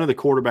of all, none of the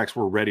quarterbacks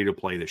were ready to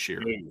play this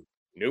year.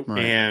 Nope.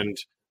 Right. And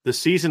the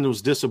season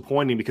was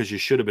disappointing because you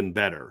should have been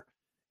better.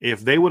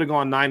 If they would have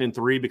gone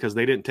 9-3 because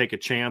they didn't take a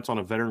chance on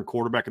a veteran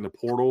quarterback in the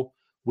portal,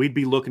 we'd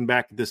be looking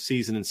back at this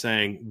season and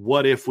saying,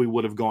 what if we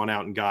would have gone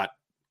out and got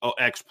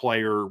X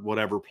player,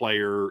 whatever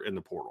player in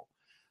the portal?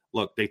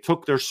 Look, they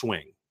took their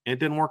swing and it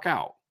didn't work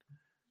out.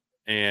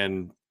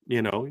 And,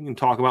 you can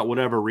talk about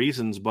whatever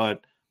reasons,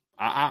 but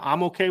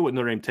I'm okay with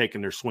Notre Dame taking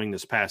their swing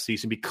this past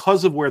season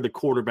because of where the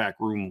quarterback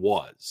room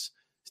was.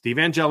 Steve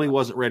Angeli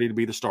wasn't ready to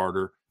be the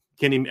starter.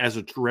 Kenny as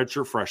a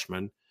redshirt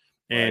freshman.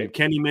 And Right.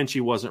 Kenny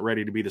Minchie wasn't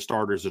ready to be the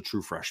starter as a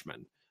true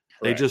freshman.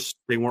 Correct.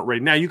 They weren't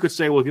ready. Now you could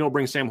say, well, if you don't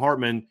bring Sam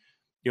Hartman,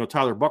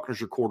 Tyler Buckner's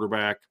your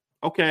quarterback.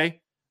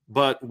 Okay.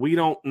 But we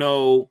don't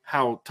know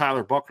how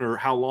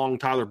long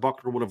Tyler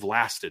Buckner would have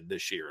lasted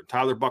this year. And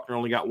Tyler Buckner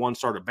only got one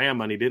start at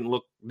Bama and he didn't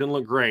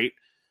look great.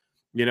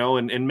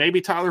 And maybe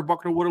Tyler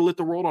Buckner would have lit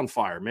the world on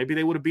fire. Maybe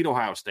they would have beat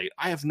Ohio State.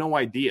 I have no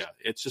idea.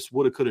 It's just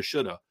woulda, coulda,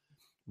 shoulda.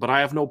 But I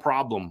have no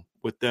problem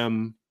with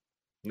them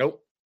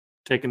Nope.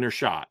 taking their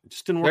shot. It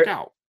just didn't work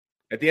out.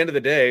 At the end of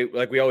the day,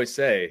 like we always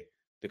say,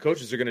 the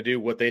coaches are going to do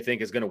what they think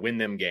is going to win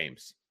them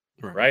games,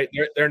 right?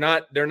 They're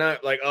not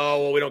like,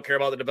 oh, well, we don't care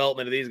about the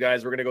development of these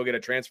guys. We're going to go get a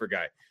transfer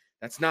guy.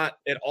 That's not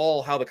at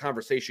all how the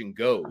conversation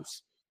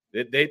goes.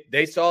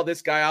 They saw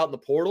this guy out in the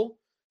portal.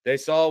 They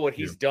saw what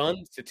he's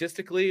done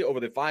statistically over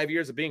the 5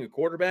 years of being a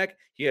quarterback.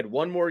 He had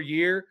one more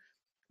year,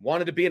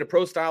 wanted to be in a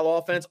pro style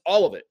offense,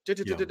 all of it.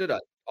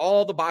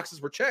 All the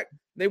boxes were checked.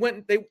 They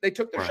went and they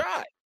took their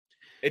shot.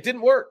 It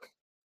didn't work.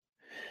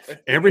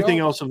 Everything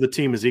else of the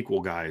team is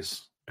equal,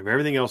 guys. If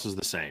everything else is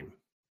the same,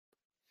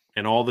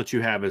 and all that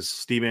you have is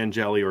Steve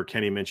Angeli or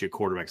Kenny Minchie,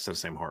 quarterback, instead of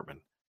Sam Hartman,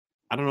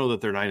 I don't know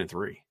that they're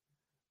 9-3.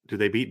 Do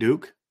they beat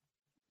Duke?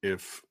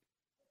 If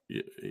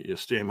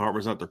Sam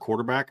Hartman's not their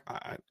quarterback,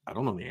 I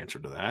don't know the answer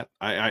to that.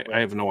 I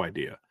have no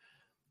idea.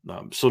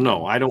 So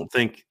no, I don't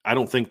think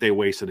they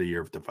wasted a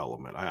year of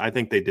development. I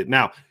think they did.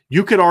 Now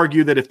you could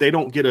argue that if they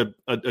don't get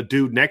a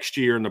dude next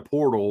year in the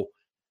portal,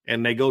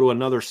 and they go to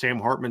another Sam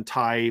Hartman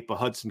type, a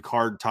Hudson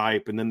Card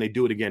type, and then they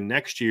do it again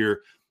next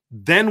year,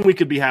 then we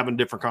could be having a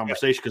different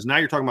conversation because now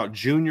you're talking about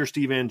junior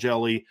Steve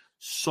Angeli,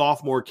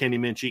 sophomore Kenny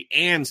Minchie,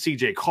 and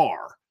CJ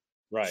Carr.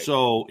 Right.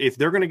 So if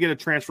they're going to get a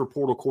transfer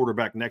portal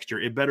quarterback next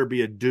year, it better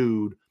be a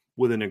dude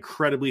with an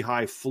incredibly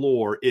high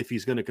floor if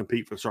he's going to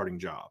compete for the starting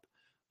job.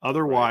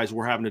 Otherwise,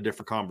 we're having a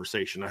different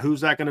conversation. Now,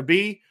 who's that going to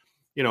be?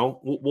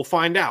 We'll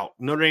find out.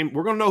 Notre Dame,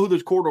 we're going to know who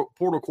this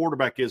portal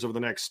quarterback is over the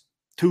next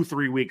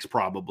 2-3 weeks,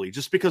 probably,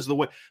 just because of the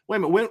way. Wait a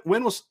minute,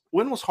 when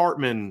was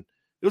Hartman?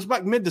 It was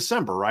about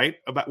mid-December, right?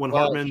 About when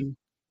Hartman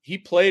he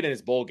played in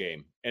his bowl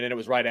game, and then it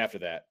was right after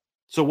that.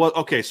 So what?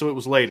 Okay, so it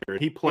was later.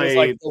 He played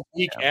like a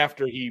week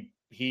after he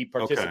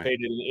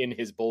participated in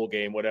his bowl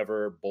game,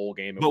 whatever bowl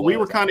game. But we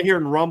were kind of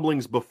hearing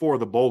rumblings before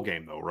the bowl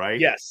game, though, right?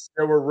 Yes,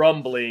 there were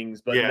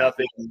rumblings, but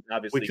nothing.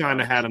 Obviously, we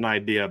kind of had an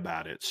idea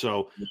about it.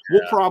 So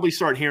we'll probably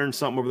start hearing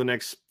something over the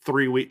next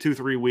 3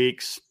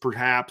 weeks,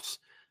 perhaps.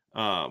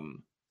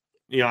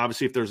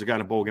 Obviously, if there's a guy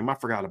in a bowl game, I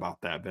forgot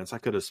about that, Vince. I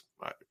could have.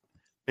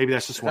 Maybe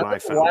that's just what I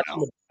found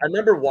out. I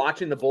remember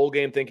watching the bowl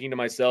game, thinking to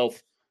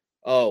myself,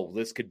 "Oh,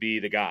 this could be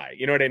the guy."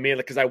 You know what I mean?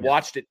 Because I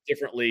watched it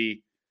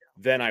differently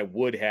than I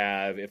would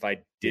have if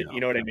I did.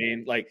 You know what I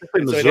mean? Like they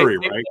played Missouri,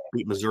 right?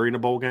 Beat Missouri in a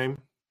bowl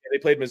game. They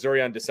played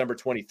Missouri on December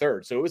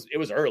 23rd, so it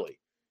was early.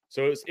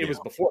 So it was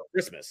before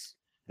Christmas.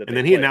 And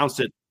then he announced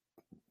it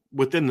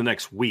within the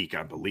next week,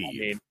 I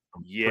believe.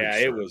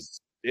 It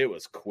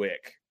was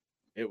quick.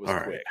 It was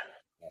quick.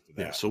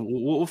 Yeah, so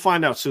we'll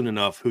find out soon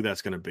enough who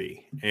that's going to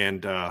be,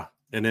 and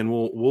then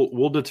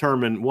we'll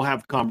determine. We'll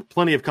have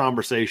plenty of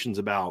conversations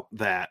about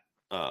that.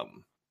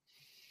 When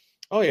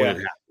it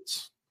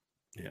happens.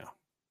 Yeah.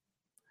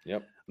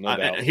 Yep. No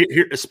doubt.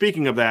 Here,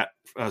 speaking of that,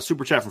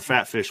 super chat from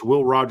Fatfish: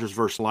 Will Rogers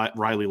versus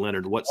Riley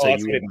Leonard. What say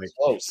you,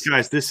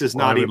 guys? This is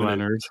not even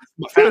Leonard.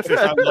 Fatfish.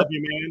 I love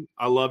you, man.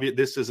 I love you.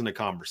 This isn't a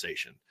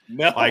conversation.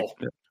 No. Like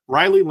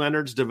Riley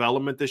Leonard's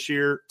development this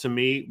year to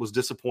me was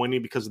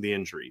disappointing because of the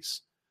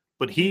injuries.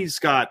 But he's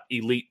got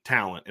elite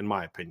talent, in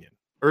my opinion,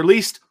 or at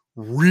least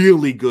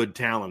really good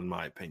talent, in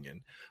my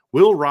opinion.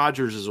 Will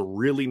Rogers is a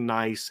really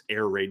nice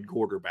air raid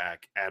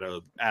quarterback at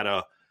a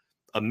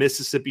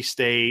Mississippi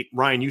State.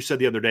 Ryan, you said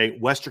the other day,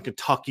 Western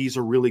Kentucky's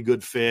a really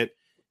good fit.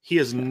 He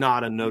is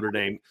not a Notre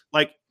Dame.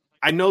 Like,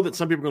 I know that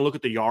some people are going to look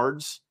at the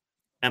yards,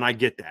 and I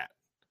get that.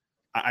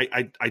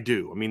 I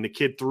do. I mean, the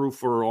kid threw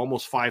for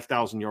almost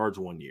 5,000 yards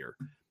one year.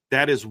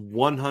 That is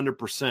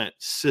 100%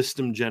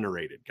 system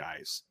generated,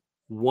 guys.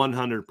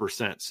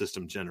 100%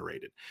 system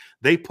generated.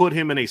 They put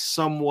him in a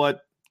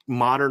somewhat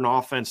modern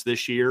offense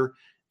this year,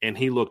 and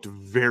he looked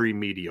very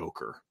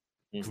mediocre.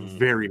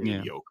 Very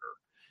mediocre.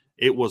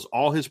 It was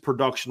all his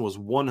production was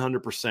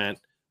 100%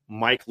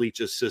 Mike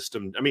Leach's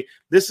system. I mean,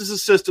 this is a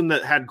system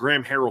that had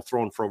Graham Harrell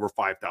thrown for over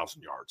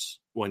 5,000 yards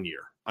one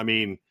year. I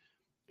mean,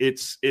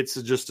 it's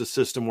just a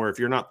system where if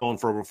you're not throwing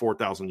for over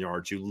 4,000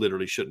 yards, you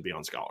literally shouldn't be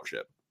on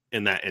scholarship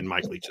in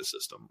Mike Leach's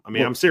system. I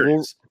mean, I'm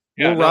serious.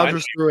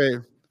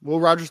 Will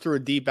Rogers threw a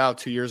deep out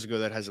 2 years ago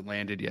that hasn't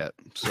landed yet.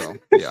 So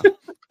yeah,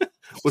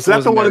 was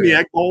that the one in the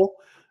Egg Bowl?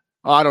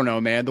 I don't know,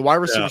 man. The wide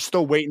receiver's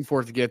still waiting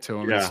for it to get to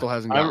him. It still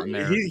hasn't gotten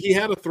there. He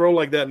had a throw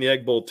like that in the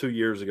Egg Bowl 2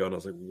 years ago, and I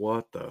was like,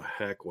 what the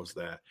heck was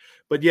that?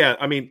 But yeah,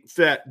 I mean,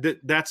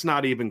 that's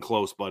not even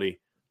close, buddy.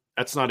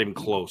 That's not even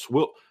close.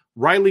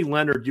 Riley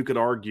Leonard, you could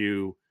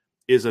argue,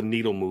 is a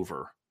needle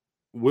mover.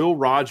 Will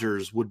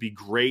Rogers would be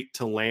great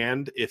to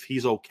land if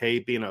he's okay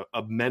being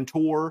a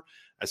mentor.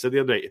 I said the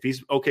other day, if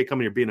he's okay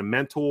coming here being a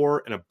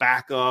mentor and a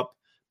backup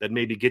that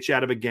maybe gets you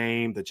out of a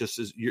game, that just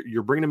is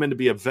you're bringing him in to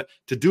be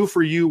to do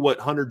for you what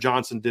Hunter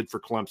Johnson did for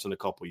Clemson a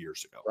couple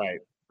years ago,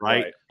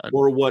 right?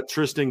 Or what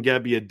Tristan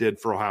Gebbia did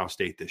for Ohio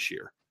State this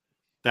year.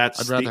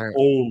 That's the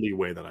only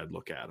way that I'd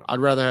look at him.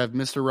 I'd rather have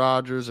Mr.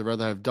 Rogers. I'd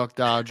rather have Duck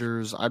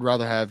Dodgers. I'd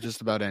rather have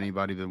just about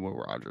anybody than Will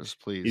Rogers,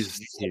 please.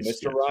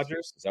 He's Mr.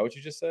 Rogers? Is that what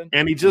you just said?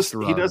 And he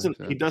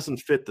doesn't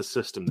fit the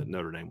system that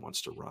Notre Dame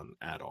wants to run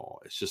at all.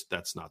 It's just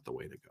that's not the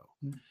way to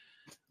go.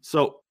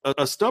 So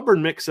a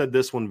stubborn Mick said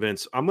this one,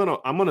 Vince. I'm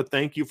gonna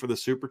thank you for the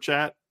super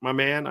chat, my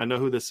man. I know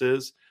who this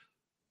is.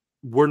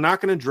 We're not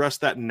going to address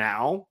that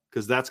now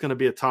because that's going to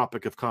be a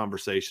topic of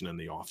conversation in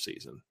the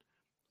offseason.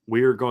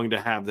 We are going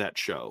to have that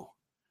show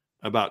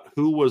about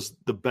who was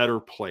the better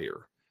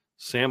player,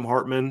 Sam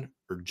Hartman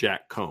or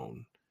Jack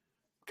Cohn,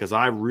 because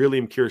I really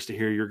am curious to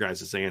hear your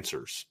guys'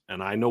 answers,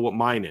 and I know what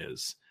mine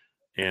is,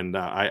 and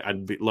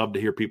I'd love to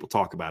hear people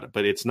talk about it.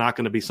 But it's not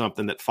going to be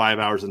something that 5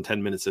 hours and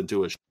 10 minutes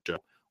into a show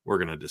we're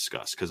going to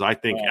discuss, because I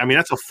think, I mean,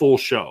 that's a full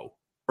show,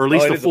 or at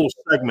least a full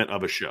segment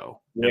of a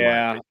show.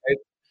 Yeah.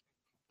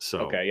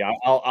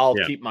 I'll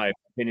keep my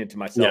opinion to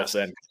myself. Yes.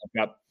 Then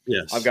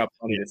I've got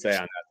plenty to say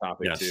on that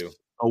topic too.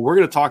 Oh, we're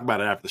going to talk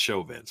about it after the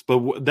show, Vince.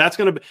 But that's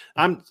going to be.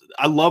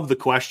 I love the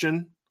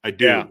question. I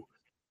do. Yeah.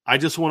 I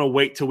just want to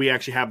wait till we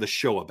actually have the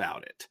show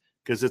about it,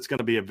 because it's going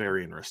to be a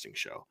very interesting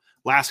show.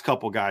 Last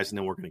couple guys, and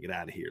then we're going to get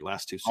out of here.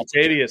 Last two.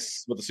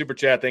 Octavius with the super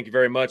chat. Thank you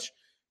very much.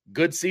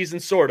 Good season,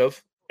 sort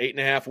of.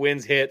 8.5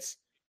 wins, hits.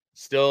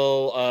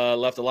 Still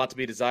left a lot to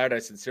be desired. I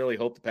sincerely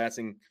hope the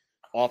passing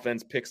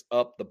offense picks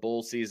up the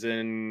bowl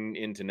season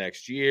into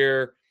next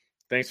year.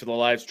 Thanks for the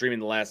live streaming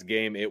the last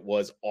game. It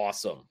was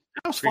awesome.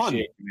 That was fun.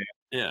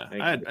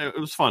 It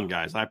was fun,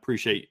 guys. I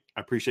appreciate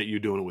you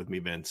doing it with me,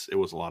 Vince. It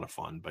was a lot of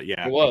fun. But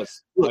yeah, it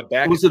was.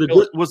 Was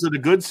it a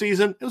good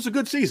season? It was a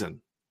good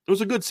season. It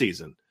was a good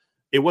season.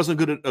 It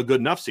wasn't a good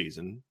enough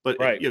season, but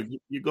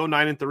you go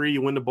 9-3,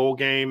 you win the bowl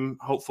game,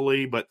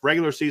 hopefully. But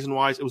regular season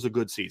wise, it was a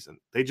good season.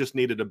 They just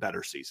needed a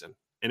better season,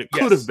 and it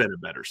could have been a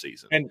better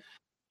season. And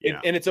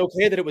it's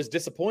okay that it was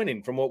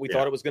disappointing from what we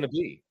thought it was going to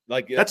be.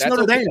 Like that's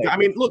Notre Dame. I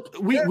mean, look,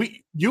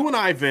 you and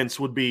I, Vince,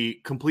 would be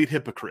complete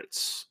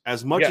hypocrites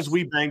as much as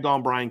we banged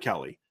on Brian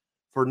Kelly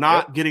for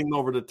not getting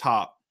over the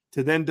top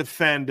to then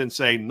defend and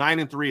say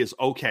 9-3 is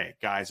okay,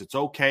 guys. It's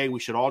okay. We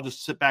should all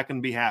just sit back and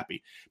be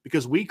happy,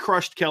 because we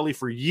crushed Kelly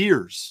for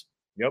years.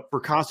 For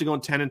constantly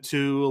going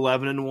 10-2,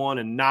 11-1,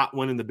 and not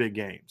winning the big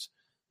games.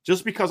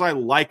 Just because I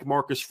like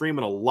Marcus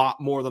Freeman a lot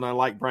more than I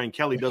like Brian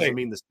Kelly doesn't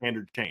mean the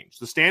standard changed.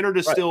 The standard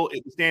is still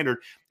the standard,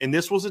 and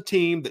this was a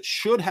team that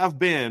should have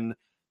been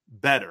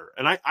better.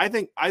 And I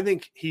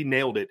think he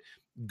nailed it.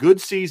 Good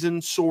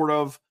season, sort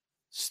of.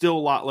 Still a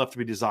lot left to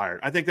be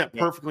desired. I think that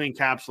perfectly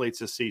encapsulates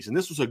this season.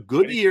 This was a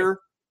good year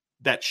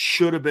that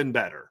should have been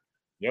better.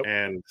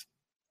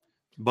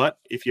 But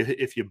if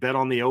you bet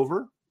on the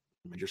over,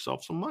 you made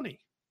yourself some money.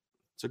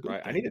 It's a good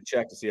thing. I need to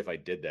check to see if I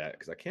did that,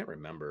 because I can't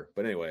remember.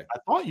 But anyway, I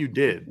thought you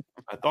did.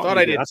 I thought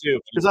I did too.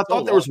 Because I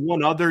thought there was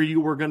one other you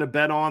were going to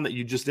bet on that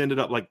you just ended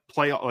up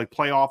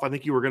playoff. I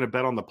think you were going to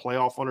bet on the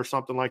playoff one or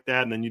something like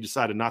that, and then you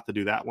decided not to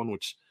do that one,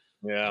 which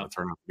turned out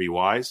to be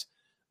wise.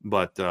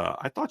 But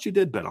I thought you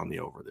did bet on the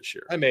over this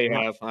year. I may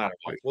have.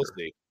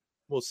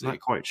 We'll see.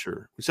 Not quite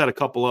sure. We just had a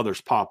couple others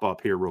pop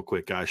up here real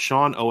quick, guys.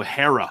 Sean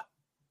O'Hara.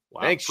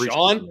 Wow, thanks,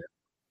 Sean.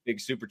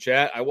 Big super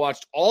chat. I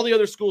watched all the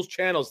other schools'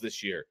 channels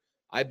this year.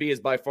 IB is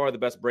by far the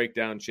best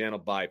breakdown channel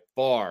by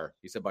far.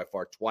 He said by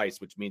far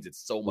twice, which means it's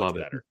so much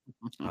better.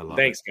 I love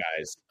thanks, it.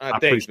 Guys.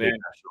 Thanks, man.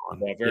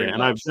 That, Sean.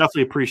 And I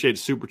definitely appreciate the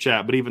super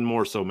chat, but even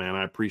more so, man,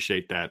 I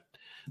appreciate that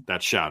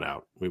shout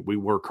out. We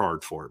work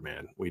hard for it,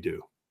 man. We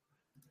do.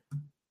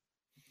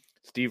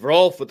 Steve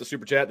Rolfe with the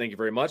super chat. Thank you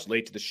very much.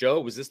 Late to the show.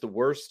 Was this the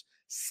worst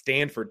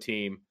Stanford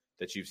team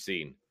that you've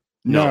seen?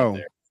 No.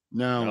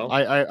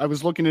 I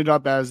was looking it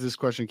up as this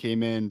question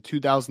came in.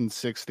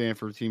 2006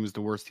 Stanford team was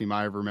the worst team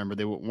I ever remember.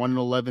 They went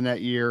 1-11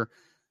 that year.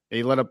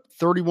 They let up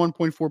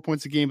 31.4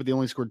 points a game, but they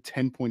only scored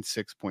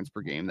 10.6 points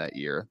per game that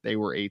year. They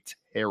were a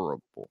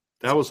terrible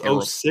That was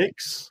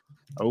 06?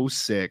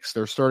 06.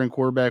 Their starting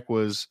quarterback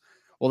was,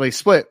 well, they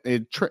split.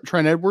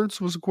 Trent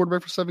Edwards was a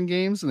quarterback for 7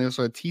 games, and they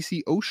also had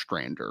T.C.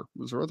 Ostrander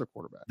was their other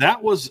quarterback.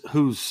 That was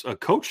who's a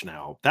coach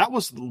now. That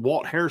was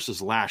Walt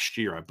Harris's last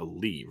year, I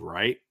believe,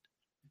 right?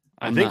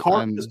 I think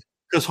because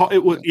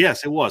it was,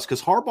 yes, it was,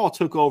 because Harbaugh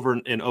took over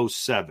in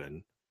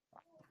 07.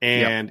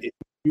 And if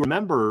you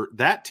remember,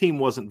 that team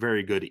wasn't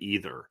very good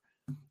either.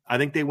 I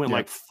think they went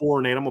like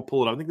 4-8. I'm gonna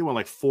pull it up. I think they went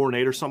like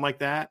 4-8 or something like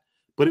that.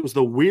 But it was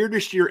the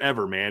weirdest year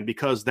ever, man,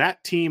 because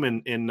that team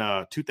in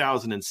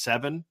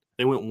 2007,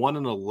 they went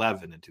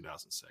 1-11 in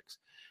 2006.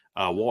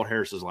 Walt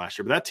Harris's last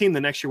year. But that team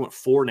the next year went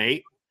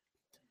 4-8.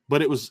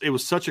 But it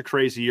was such a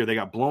crazy year. They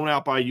got blown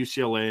out by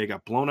UCLA,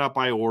 got blown out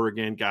by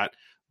Oregon, got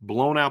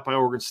blown out by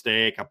Oregon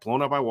State, got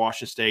blown out by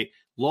Washington State,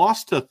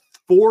 lost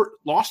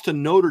to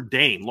Notre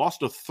Dame, lost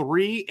to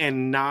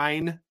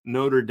 3-9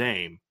 Notre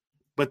Dame,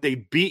 but they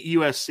beat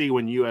USC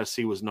when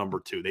USC was number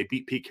 2. They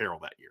beat Pete Carroll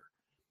that year.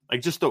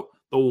 Like, just the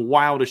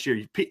wildest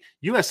year.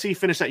 USC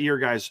finished that year,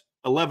 guys,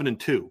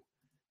 11-2,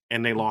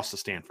 and they lost to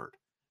Stanford.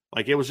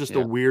 Like, it was just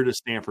the weirdest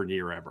Stanford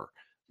year ever.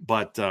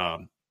 But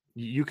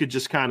you could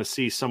just kind of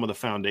see some of the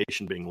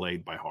foundation being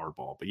laid by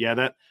Harbaugh. But yeah,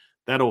 that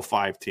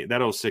 05 team,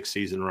 that 06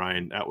 season,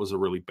 Ryan, that was a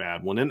really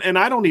bad one. And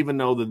I don't even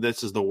know that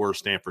this is the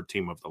worst Stanford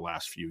team of the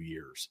last few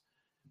years.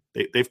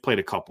 They've played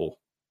a couple.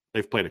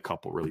 They've played a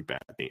couple really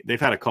bad teams.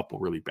 They've had a couple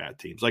really bad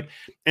teams. Like,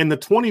 and the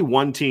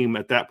 21 team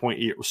at that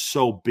point, it was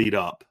so beat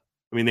up.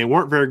 I mean, they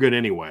weren't very good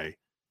anyway.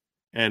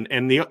 And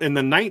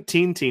the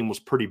 19 team was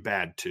pretty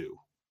bad too.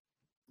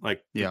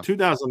 Like, the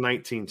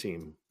 2019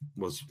 team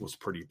was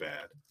pretty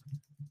bad.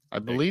 I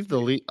believe the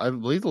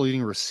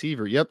leading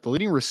receiver. Yep, the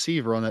leading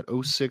receiver on that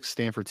 06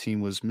 Stanford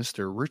team was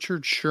Mr.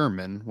 Richard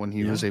Sherman when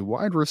he was a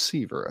wide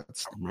receiver. I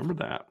remember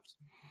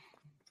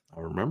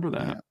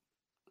that.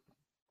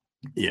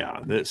 Yeah,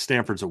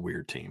 Stanford's a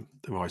weird team.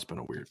 They've always been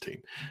a weird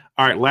team.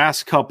 All right,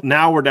 last couple.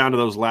 Now we're down to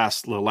the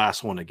last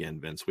one again,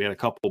 Vince. We had a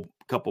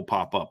couple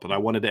pop up, but I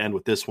wanted to end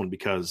with this one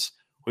because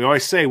we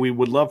always say we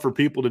would love for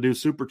people to do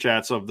super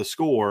chats of the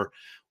score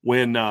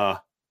when Notre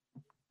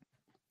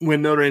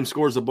Dame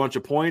scores a bunch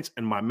of points,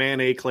 and my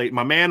man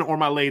or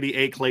my lady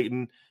A.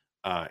 Clayton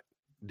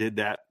did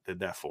that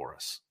for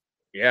us.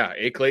 Yeah,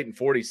 A. Clayton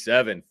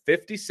 47,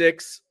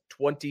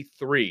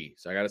 56-23.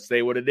 So I got to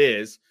say what it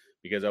is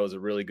because that was a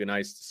really good,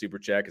 nice super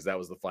chat because that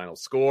was the final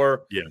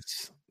score.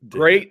 Yes.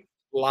 Great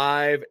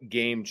live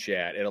game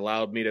chat. It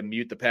allowed me to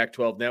mute the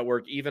Pac-12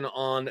 network even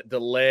on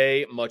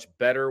delay. Much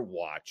better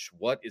watch.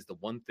 What is the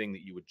one thing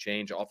that you would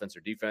change, offense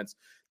or defense,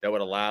 that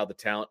would allow the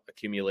talent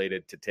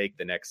accumulated to take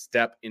the next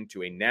step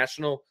into a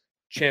national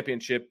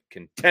championship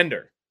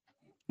contender?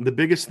 The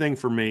biggest thing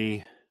for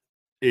me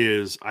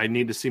is I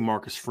need to see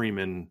Marcus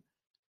Freeman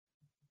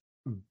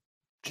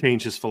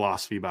change his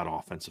philosophy about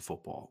offensive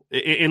football.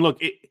 And look,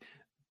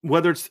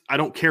 I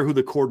don't care who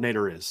the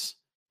coordinator is.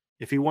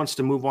 If he wants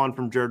to move on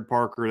from Jared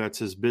Parker, that's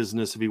his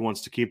business. If he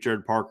wants to keep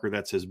Jared Parker,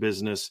 that's his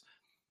business.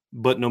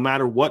 But no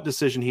matter what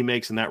decision he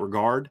makes in that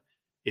regard,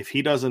 if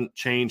he doesn't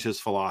change his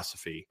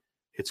philosophy,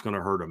 it's going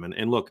to hurt him.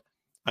 And look,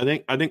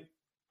 I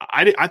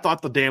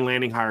thought the Dan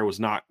Lanning hire was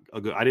not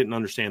a good. I didn't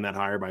understand that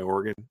hire by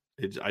Oregon.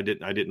 I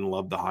didn't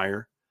love the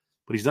hire,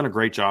 but he's done a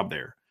great job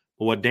there.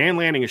 But what Dan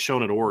Lanning has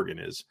shown at Oregon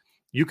is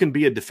you can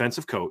be a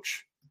defensive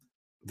coach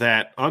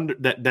that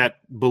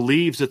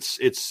believes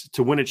it's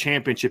to win a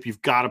championship,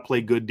 you've got to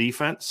play good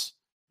defense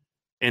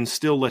and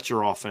still let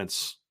your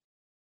offense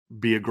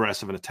be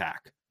aggressive and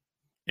attack.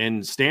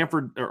 And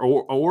Stanford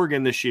or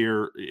Oregon this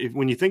year,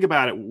 when you think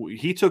about it,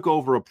 he took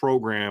over a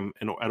program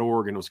at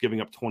Oregon that was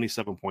giving up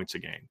 27 points a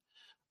game.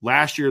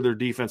 Last year, their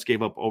defense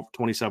gave up over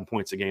 27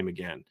 points a game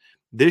again.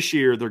 This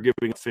year, they're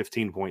giving up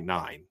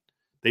 15.9.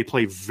 They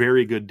play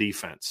very good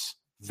defense.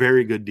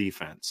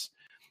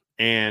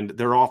 And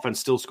their offense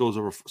still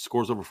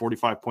scores over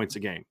 45 points a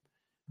game,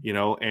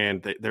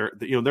 and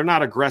they're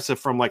not aggressive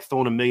from like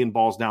throwing a million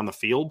balls down the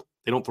field.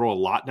 They don't throw a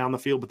lot down the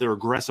field, but they're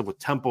aggressive with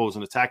tempos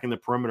and attacking the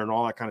perimeter and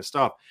all that kind of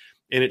stuff.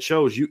 And it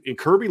shows you. And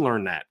Kirby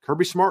learned that.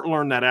 Kirby Smart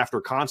learned that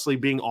after constantly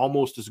being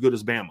almost as good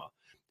as Bama.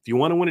 If you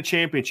want to win a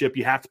championship,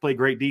 you have to play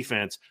great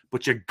defense,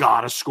 but you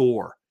got to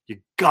score. You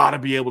got to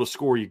be able to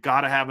score. You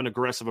got to have an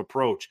aggressive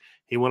approach.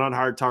 He went on,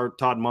 hired Todd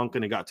Monken,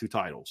 and got 2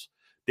 titles.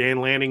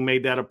 Dan Lanning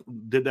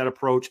did that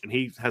approach, and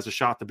he has a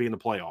shot to be in the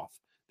playoff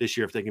this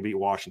year if they can beat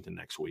Washington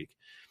next week.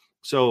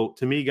 So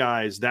to me,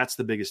 guys, that's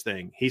the biggest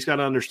thing. He's got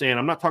to understand.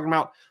 I'm not talking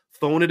about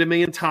throwing it a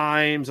million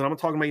times, and I'm not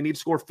talking about you need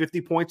to score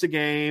 50 points a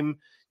game,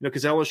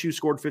 because LSU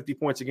scored 50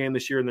 points a game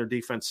this year and their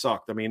defense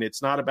sucked. I mean,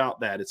 it's not about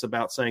that. It's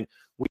about saying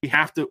we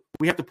have to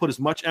put as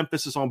much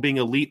emphasis on being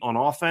elite on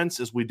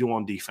offense as we do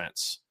on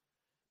defense.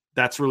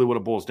 That's really what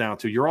it boils down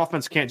to. Your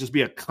offense can't just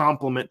be a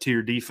complement to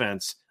your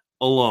defense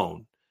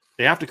alone.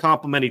 They have to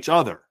complement each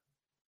other,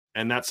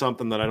 and that's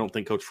something that I don't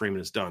think Coach Freeman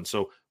has done.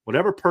 So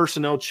whatever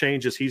personnel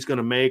changes he's going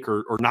to make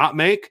or not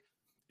make,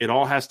 it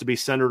all has to be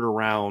centered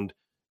around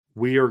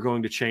we are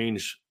going to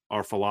change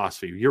our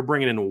philosophy. You're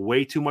bringing in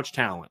way too much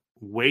talent,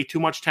 way too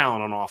much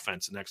talent on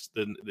offense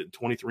the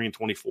 23 and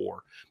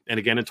 24, and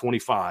again in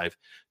 25,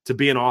 to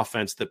be an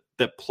offense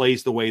that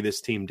plays the way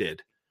this team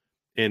did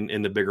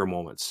in the bigger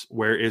moments,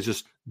 where it's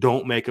just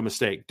don't make a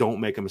mistake. Don't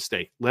make a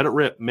mistake. Let it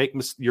rip.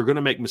 You're going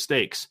to make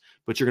mistakes,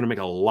 but you're going to make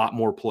a lot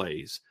more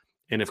plays.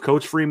 And if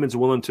Coach Freeman's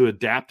willing to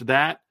adapt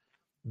that,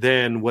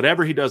 then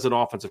whatever he does at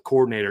offensive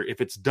coordinator,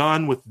 if it's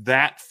done with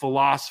that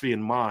philosophy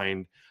in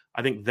mind,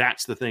 I think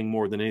that's the thing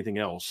more than anything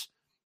else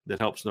that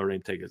helps Notre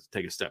Dame take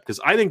a step. Because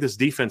I think this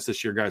defense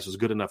this year, guys, was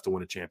good enough to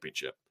win a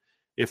championship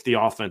if the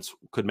offense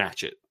could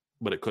match it,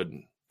 but it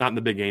couldn't. Not in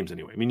the big games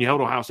anyway. I mean, you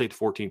held Ohio State to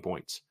 14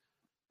 points.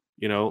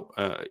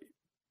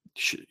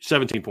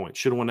 17 points.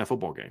 Should have won that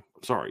football game.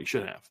 Sorry, you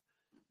should have.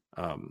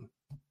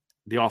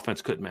 The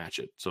offense couldn't match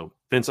it. So,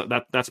 Vince,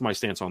 that's my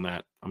stance on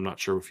that. I'm not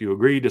sure if you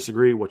agree,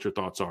 disagree, what your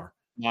thoughts are.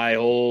 My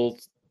whole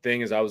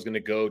thing is I was going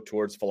to go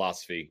towards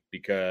philosophy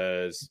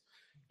because,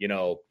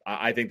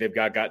 I think they've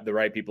got the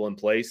right people in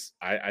place.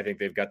 I think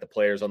they've got the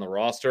players on the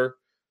roster.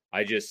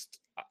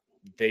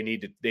 They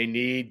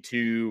need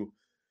to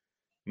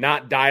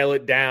not dial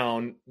it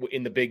down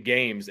in the big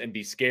games and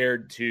be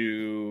scared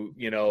to,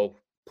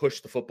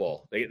 push the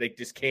football. They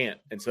just can't.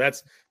 And so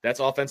that's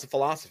offensive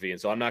philosophy. And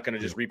so I'm not going to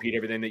just repeat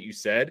everything that you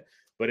said,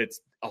 but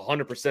it's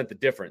 100% the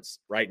difference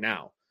right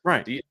now.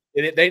 Right.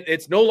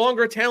 It's no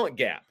longer a talent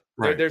gap.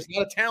 Right. There's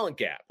not a talent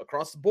gap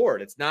across the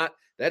board.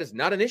 That is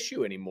not an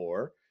issue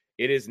anymore.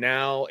 It is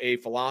now a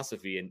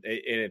philosophy, and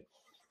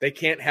they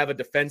can't have a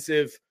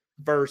defensive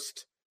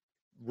first,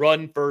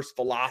 run first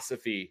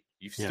philosophy.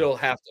 You still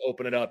have to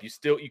open it up.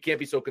 You can't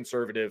be so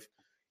conservative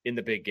in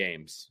the big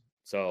games.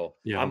 So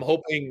I'm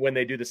hoping when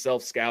they do the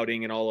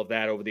self-scouting and all of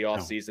that over the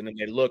offseason and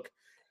they look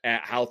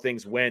at how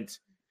things went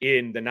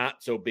in the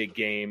not so big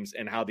games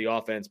and how the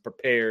offense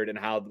prepared and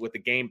what the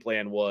game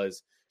plan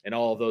was and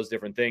all of those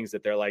different things,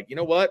 that they're like, you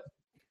know what,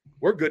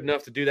 we're good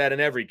enough to do that in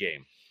every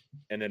game.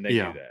 And then they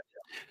do that.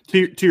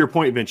 To your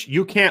point, Vince,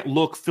 you can't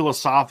look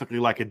philosophically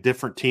like a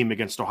different team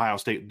against Ohio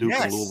State, Duke,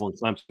 and Louisville, and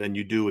Clemson than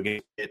you do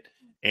against it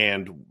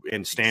and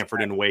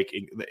Stanford and Wake.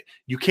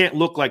 You can't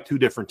look like two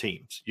different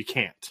teams. You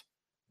can't.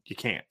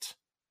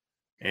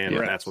 And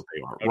that's what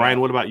they are. Ryan,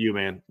 what about you,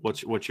 man?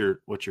 What's your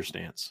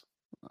stance?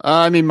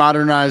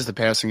 Modernize the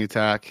passing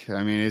attack.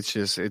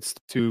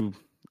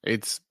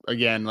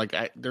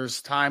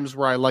 There's times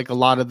where I like a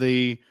lot of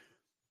the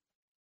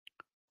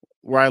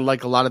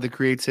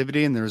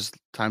creativity, and there's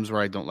times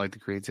where I don't like the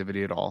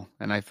creativity at all.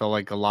 And I felt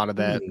like a lot of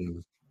that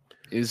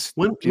is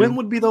when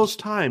would be those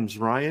times,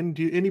 Ryan?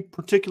 Do you any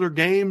particular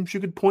games you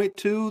could point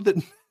to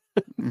that?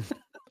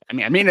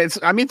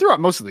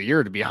 Throughout most of the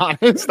year, to be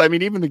honest.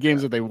 Even the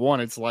games that they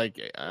won, it's like,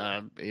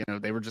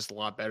 they were just a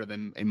lot better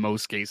than in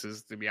most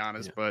cases, to be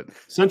honest. Yeah. But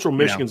Central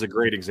Michigan's a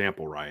great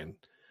example, Ryan.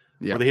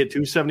 Yeah. Where they hit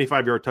 2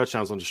 75-yard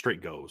touchdowns on just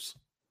straight goes.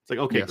 It's like,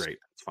 okay, great.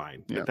 That's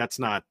fine. Yeah.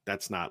 But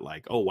that's not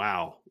like, oh,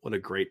 wow, what a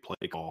great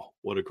play call.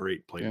 What a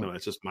great play. Yeah. No,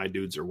 it's just my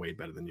dudes are way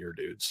better than your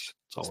dudes.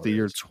 It's the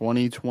year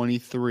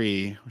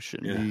 2023. We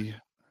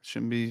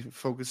shouldn't be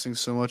focusing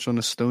so much on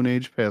the Stone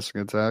Age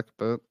passing attack,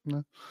 but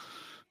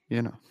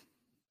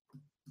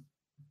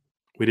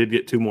we did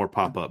get 2 more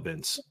pop-up,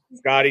 Vince.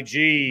 Scotty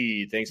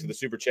G, thanks for the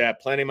super chat.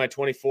 Planning my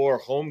 24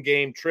 home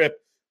game trip.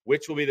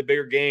 Which will be the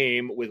bigger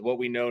game with what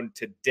we know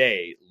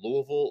today,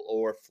 Louisville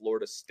or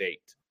Florida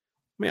State?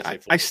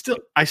 I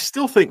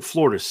still think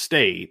Florida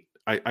State.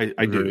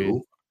 I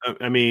do.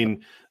 I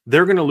mean,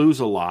 they're going to lose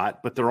a lot,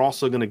 but they're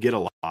also going to get a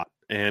lot.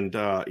 And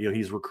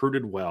he's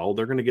recruited well.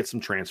 They're going to get some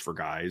transfer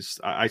guys.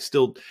 I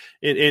still,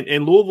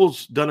 and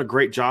Louisville's done a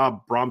great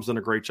job. Brom's done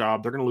a great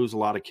job. They're going to lose a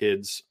lot of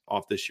kids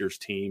off this year's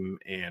team,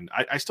 and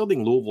I still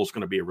think Louisville's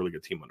going to be a really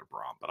good team under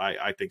Brom. But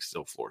I think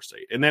still Florida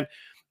State. And then,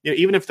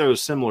 even if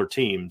those similar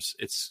teams,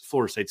 it's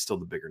Florida State's still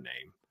the bigger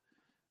name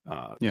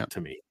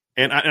to me.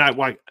 And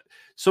I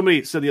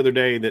somebody said the other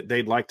day that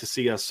they'd like to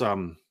see us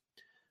kind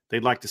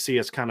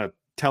of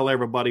tell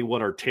everybody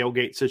what our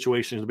tailgate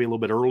situation is to be a little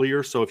bit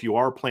earlier. So if you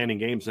are planning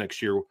games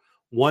next year,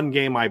 one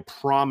game I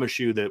promise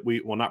you that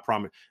not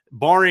promise,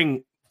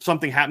 barring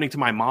something happening to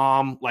my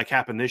mom like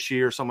happened this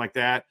year or something like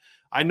that,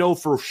 I know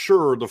for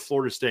sure the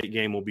Florida State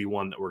game will be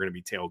one that we're going to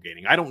be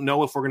tailgating. I don't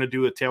know if we're going to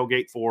do a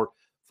tailgate for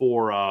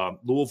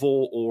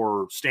Louisville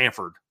or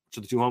Stanford.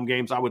 So the 2 home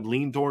games, I would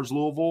lean towards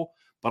Louisville,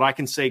 but I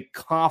can say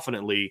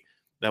confidently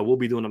that we'll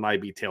be doing an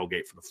IB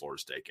tailgate for the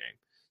Florida State game.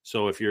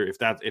 So if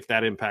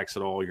that impacts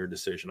at all your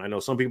decision, I know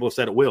some people have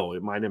said it will.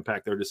 It might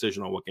impact their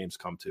decision on what games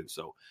come to.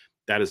 So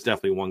that is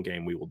definitely one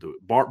game we will do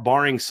it.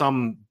 Barring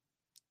some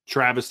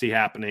travesty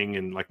happening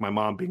and like my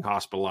mom being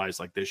hospitalized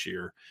like this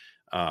year,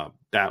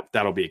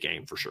 that'll be a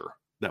game for sure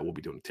that we'll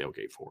be doing a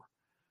tailgate for.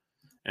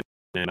 And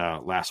then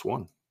last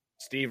one.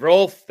 Steve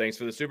Rolfe, thanks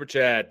for the super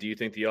chat. Do you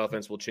think the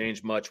offense will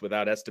change much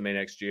without Estime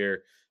next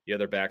year? The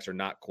other backs are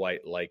not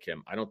quite like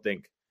him. I don't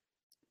think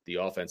the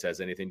offense has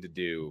anything to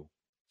do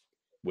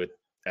with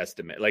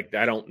Estime.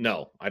 I don't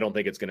know. I don't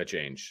think it's going to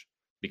change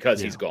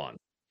because he's gone.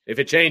 If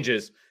it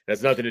changes, it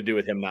has nothing to do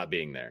with him not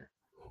being there.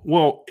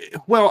 Well,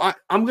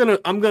 I'm gonna.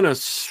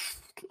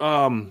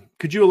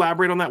 Could you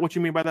elaborate on that? What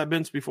you mean by that,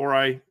 Vince? Before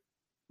I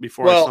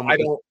before? I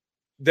don't.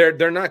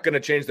 They're not going to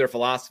change their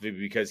philosophy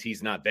because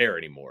he's not there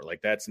anymore.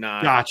 Like that's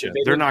not. Gotcha.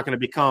 They're not going to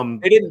become.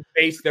 They didn't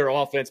base their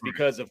offense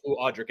because of who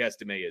Audric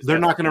Estime is. They're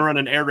not going to run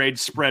an air raid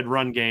spread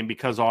run game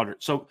because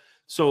Audric.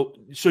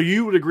 So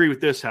you would agree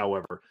with this,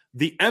 however,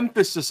 the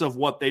emphasis of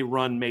what they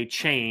run may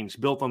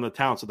change, built on the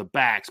talents of the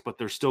backs, but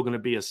there's still going to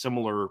be a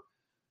similar.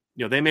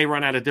 They may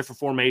run out of different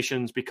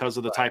formations because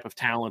of the type of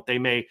talent. They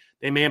may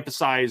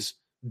emphasize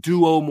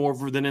duo more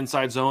than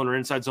inside zone, or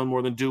inside zone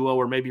more than duo,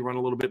 or maybe run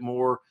a little bit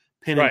more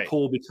pin and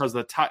pull because of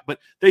the type. But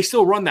they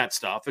still run that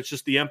stuff. It's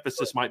just the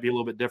emphasis might be a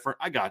little bit different.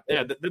 I got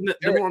then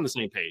we're on the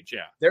same page.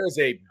 Yeah, there is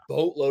a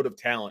boatload of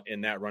talent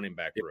in that running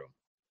back room,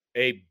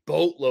 a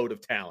boatload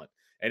of talent.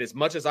 And as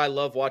much as I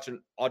love watching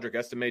Audric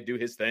Estime do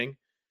his thing,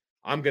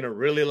 I'm gonna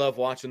really love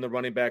watching the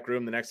running back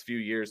room the next few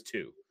years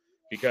too,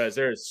 because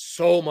there is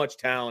so much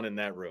talent in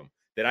that room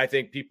that I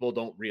think people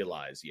don't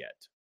realize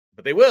yet,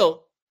 but they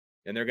will.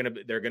 And they're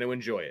gonna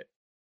enjoy it.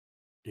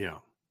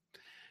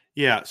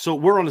 Yeah. So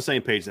we're on the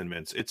same page then,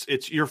 Vince.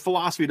 It's your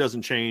philosophy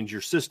doesn't change,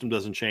 your system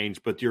doesn't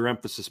change, but your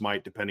emphasis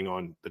might depending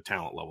on the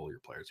talent level of your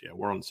players. Yeah,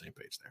 we're on the same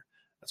page there.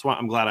 That's why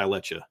I'm glad I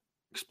let you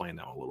explain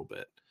that a little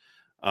bit.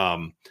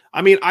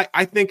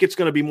 I think it's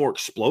going to be more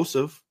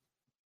explosive.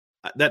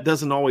 That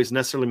doesn't always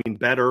necessarily mean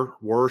better,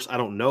 worse. I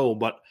don't know,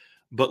 but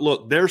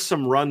look, there's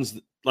some runs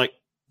like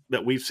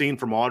that we've seen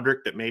from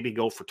Audric that maybe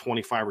go for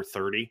 25 or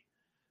 30.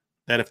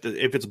 That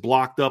if it's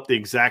blocked up the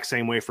exact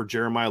same way for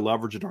Jeremiah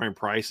Love or Jadarian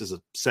Price is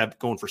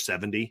going for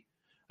 70.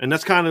 And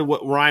that's kind of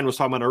what Ryan was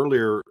talking about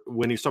earlier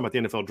when he was talking about the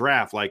NFL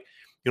draft. Like,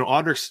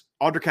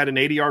 Audric had an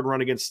 80-yard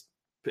run against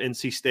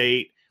NC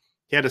State.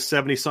 He had a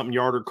 70-something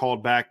yarder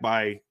called back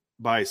by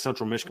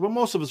Central Michigan, but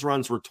most of his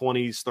runs were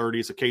 20s,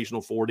 30s,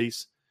 occasional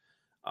 40s.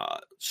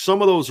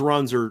 Some of those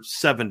runs are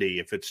 70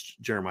 if it's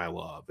Jeremiah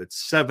Love. It's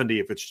 70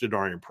 if it's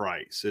Jadarian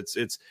Price.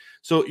 It's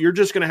so you're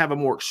just going to have a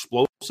more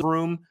explosive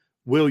room.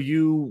 Will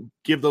you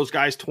give those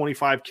guys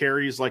 25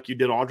 carries like you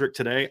did Audric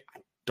today?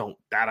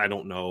 I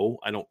don't know.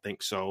 I don't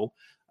think so.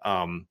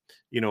 So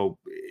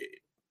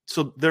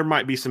there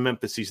might be some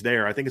emphases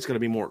there. I think it's going to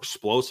be more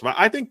explosive.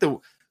 I think the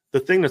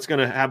thing that's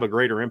going to have a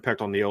greater impact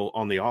on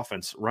the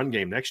offense run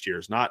game next year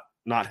is not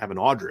having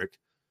Audric,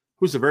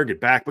 who's a very good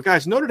back. But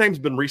guys, Notre Dame's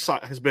been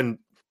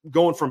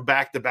going from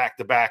back to back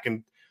to back,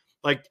 and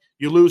like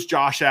you lose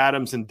Josh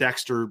Adams and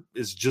Dexter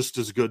is just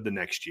as good the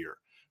next year.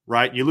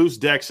 Right, you lose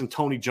Dex and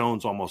Tony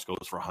Jones almost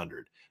goes for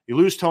 100. You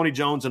lose Tony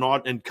Jones and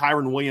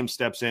Kyron Williams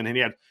steps in and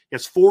he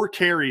has 4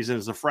 carries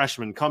as a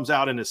freshman, comes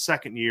out in his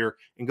second year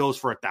and goes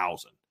for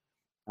 1,000.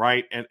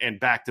 Right, and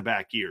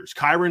back-to-back years.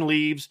 Kyron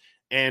leaves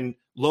and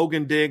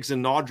Logan Diggs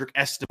and Audric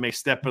Estime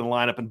step in the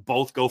lineup and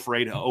both go for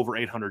over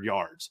 800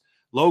 yards.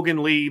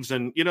 Logan leaves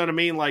and you know what I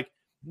mean. Like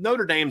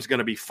Notre Dame's going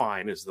to be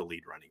fine as the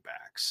lead running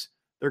backs.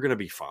 They're going to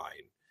be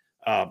fine.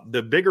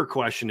 The bigger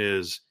question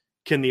is,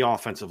 can the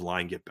offensive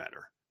line get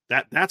better?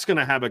 That's going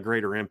to have a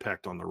greater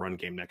impact on the run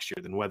game next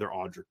year than whether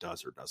Audric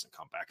does or doesn't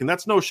come back. And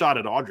that's no shot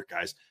at Audric,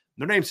 guys.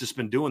 Notre Dame's just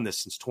been doing this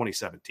since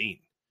 2017.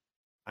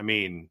 I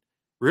mean,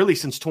 really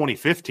since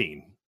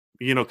 2015,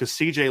 because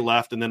CJ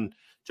left and then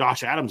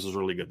Josh Adams was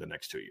really good the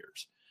next 2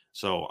 years.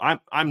 So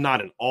I'm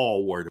not at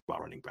all worried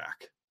about running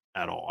back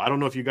at all. I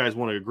don't know if you guys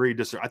want to agree,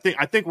 disagree.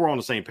 I think we're on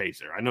the same page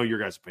there. I know your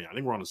guys' opinion. I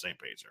think we're on the same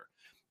page there.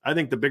 I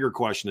think the bigger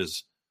question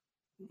is,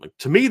 like,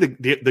 to me,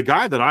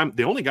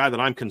 the only guy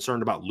that I'm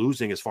concerned about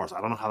losing, as far as I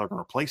don't know how they're going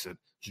to replace it,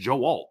 is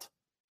Joe Alt.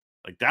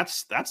 Like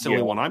that's the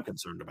only one I'm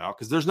concerned about,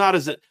 because there's not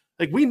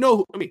we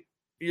know. I mean,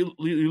 you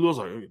lose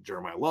like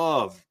Jeremiah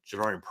Love,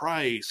 Jadarian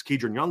Price,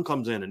 Keedron Young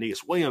comes in,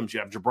 Aeneas Williams, you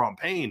have Jabron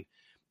Payne.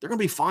 They're going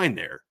to be fine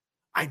there.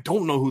 I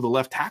don't know who the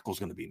left tackle is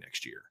going to be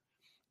next year,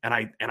 and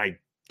I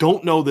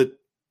don't know that.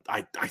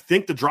 I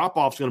think the drop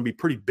off is going to be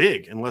pretty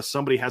big unless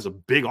somebody has a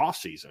big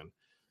offseason.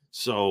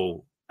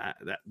 So.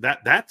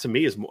 That to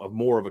me is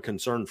more of a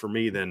concern for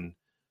me than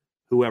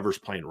whoever's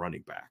playing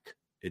running back.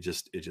 It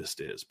just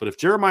is. But if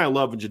Jeremiah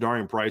Love and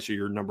Jadarian Price are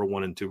your number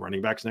 1 and 2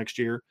 running backs next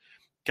year,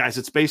 guys,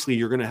 it's basically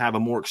you're going to have a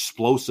more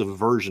explosive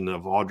version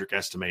of Audric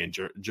Estime and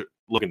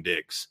Logan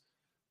Diggs,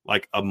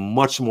 like a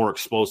much more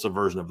explosive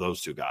version of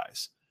those two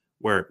guys,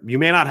 where you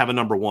may not have a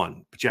number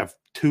 1, but you have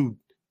 2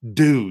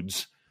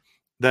 dudes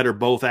that are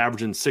both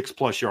averaging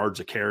 6+ yards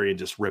a carry and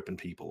just ripping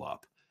people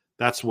up.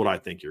 That's what I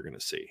think you're going to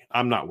see.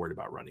 I'm not worried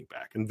about running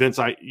back. And Vince,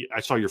 I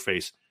saw your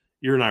face.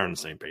 You and I are on the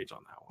same page on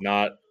that one.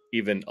 Not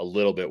even a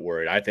little bit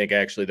worried. I think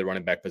actually the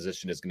running back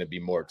position is going to be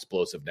more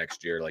explosive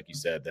next year, like you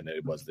said, than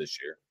it was this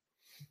year.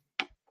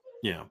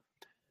 Yeah.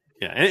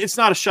 And it's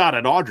not a shot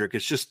at Audric.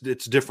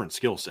 It's different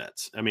skill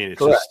sets. I mean, it's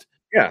correct. Just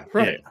yeah,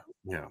 right.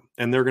 Yeah.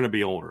 And they're going to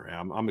be older.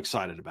 I'm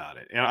excited about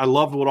it. And I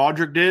loved what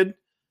Audric did.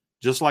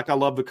 Just like I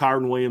loved what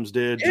Kyron Williams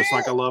did, just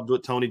like I loved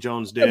what Tony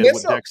Jones did,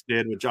 what Dex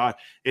did, what Josh.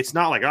 It's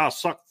not like,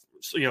 suck.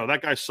 That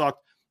guy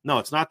sucked. No,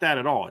 it's not that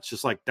at all. It's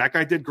just like that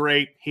guy did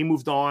great. He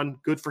moved on.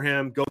 Good for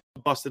him. Go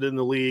bust it in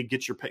the league.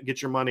 Get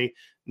your money.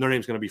 Notre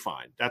Dame's going to be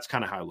fine. That's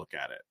kind of how I look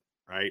at it,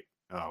 right?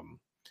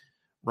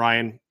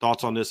 Ryan,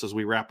 thoughts on this as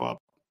we wrap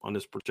up on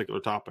this particular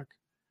topic?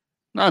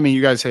 No, I mean,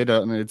 you guys hate it.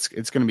 I mean, it's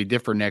going to be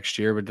different next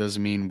year, but it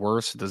doesn't mean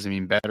worse. It doesn't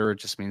mean better. It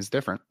just means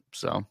different.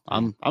 So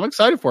I'm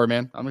excited for it,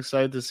 man. I'm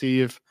excited to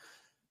see if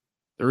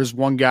there is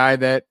one guy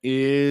that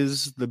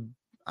is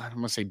I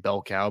don't want to say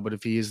bell cow, but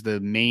if he is the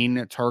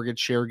main target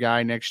share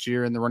guy next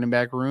year in the running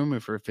back room,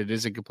 if it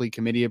is a complete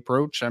committee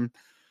approach, I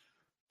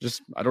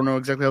don't know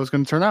exactly how it's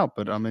going to turn out,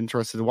 but I'm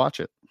interested to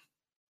watch it.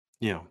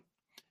 Yeah.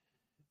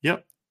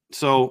 Yep.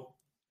 So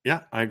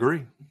yeah, I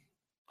agree.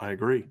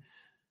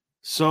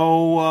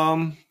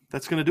 So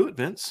that's going to do it,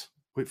 Vince.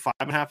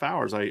 5.5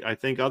 hours. I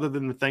think other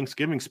than the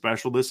Thanksgiving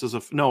special, this is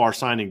our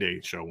signing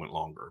day show went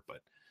longer, but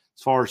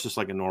as far as just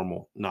like a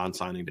normal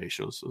non-signing day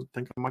show, so I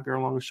think it might be our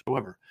longest show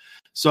ever.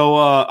 So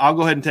I'll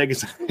go ahead and take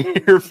us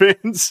here,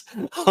 Vince.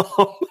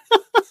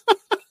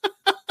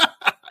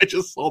 I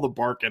just saw the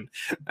barking.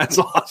 That's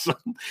awesome.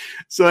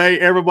 So, hey,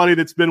 everybody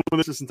that's been with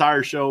us this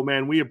entire show,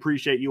 man, we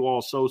appreciate you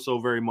all so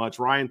very much.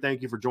 Ryan,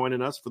 thank you for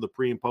joining us for the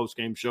pre- and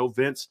post-game show.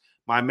 Vince,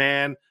 my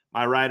man,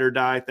 my ride or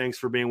die, thanks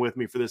for being with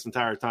me for this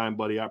entire time,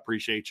 buddy. I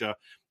appreciate you.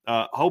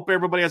 Hope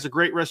everybody has a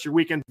great rest of your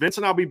weekend. Vince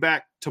and I'll be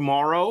back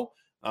tomorrow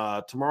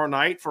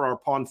night for our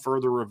Upon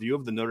Further review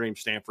of the Notre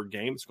Dame-Stanford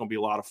game. It's going to be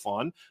a lot of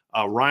fun.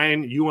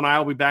 Ryan, you and I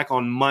will be back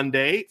on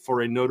Monday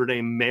for a Notre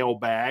Dame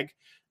mailbag.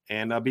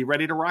 And be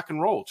ready to rock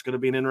and roll. It's going to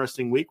be an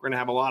interesting week. We're going to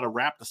have a lot of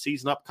wrap the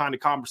season up kind of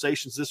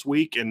conversations this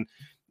week. And,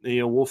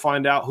 we'll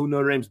find out who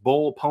Notre Dame's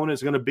bowl opponent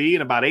is going to be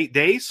in about 8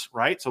 days,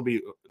 right? So it'll be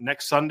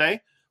next Sunday.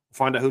 We'll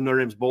find out who Notre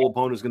Dame's bowl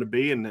opponent is going to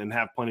be and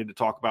have plenty to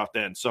talk about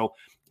then. So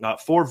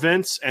for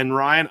Vince and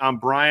Ryan, I'm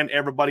Brian.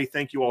 Everybody,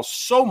 thank you all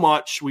so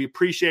much. We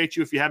appreciate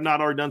you. If you have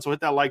not already done so,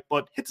 hit that like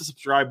button, hit the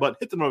subscribe button,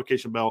 hit the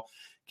notification bell.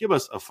 Give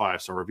us a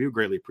 5-star review.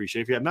 Greatly appreciate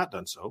it. If you have not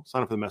done so,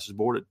 sign up for the message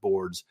board at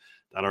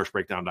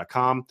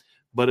boards.irishbreakdown.com.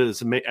 But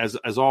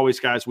as always,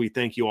 guys, we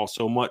thank you all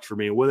so much for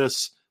being with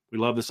us. We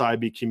love this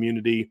IB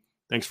community.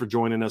 Thanks for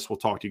joining us. We'll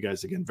talk to you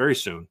guys again very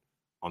soon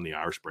on the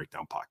Irish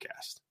Breakdown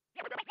Podcast.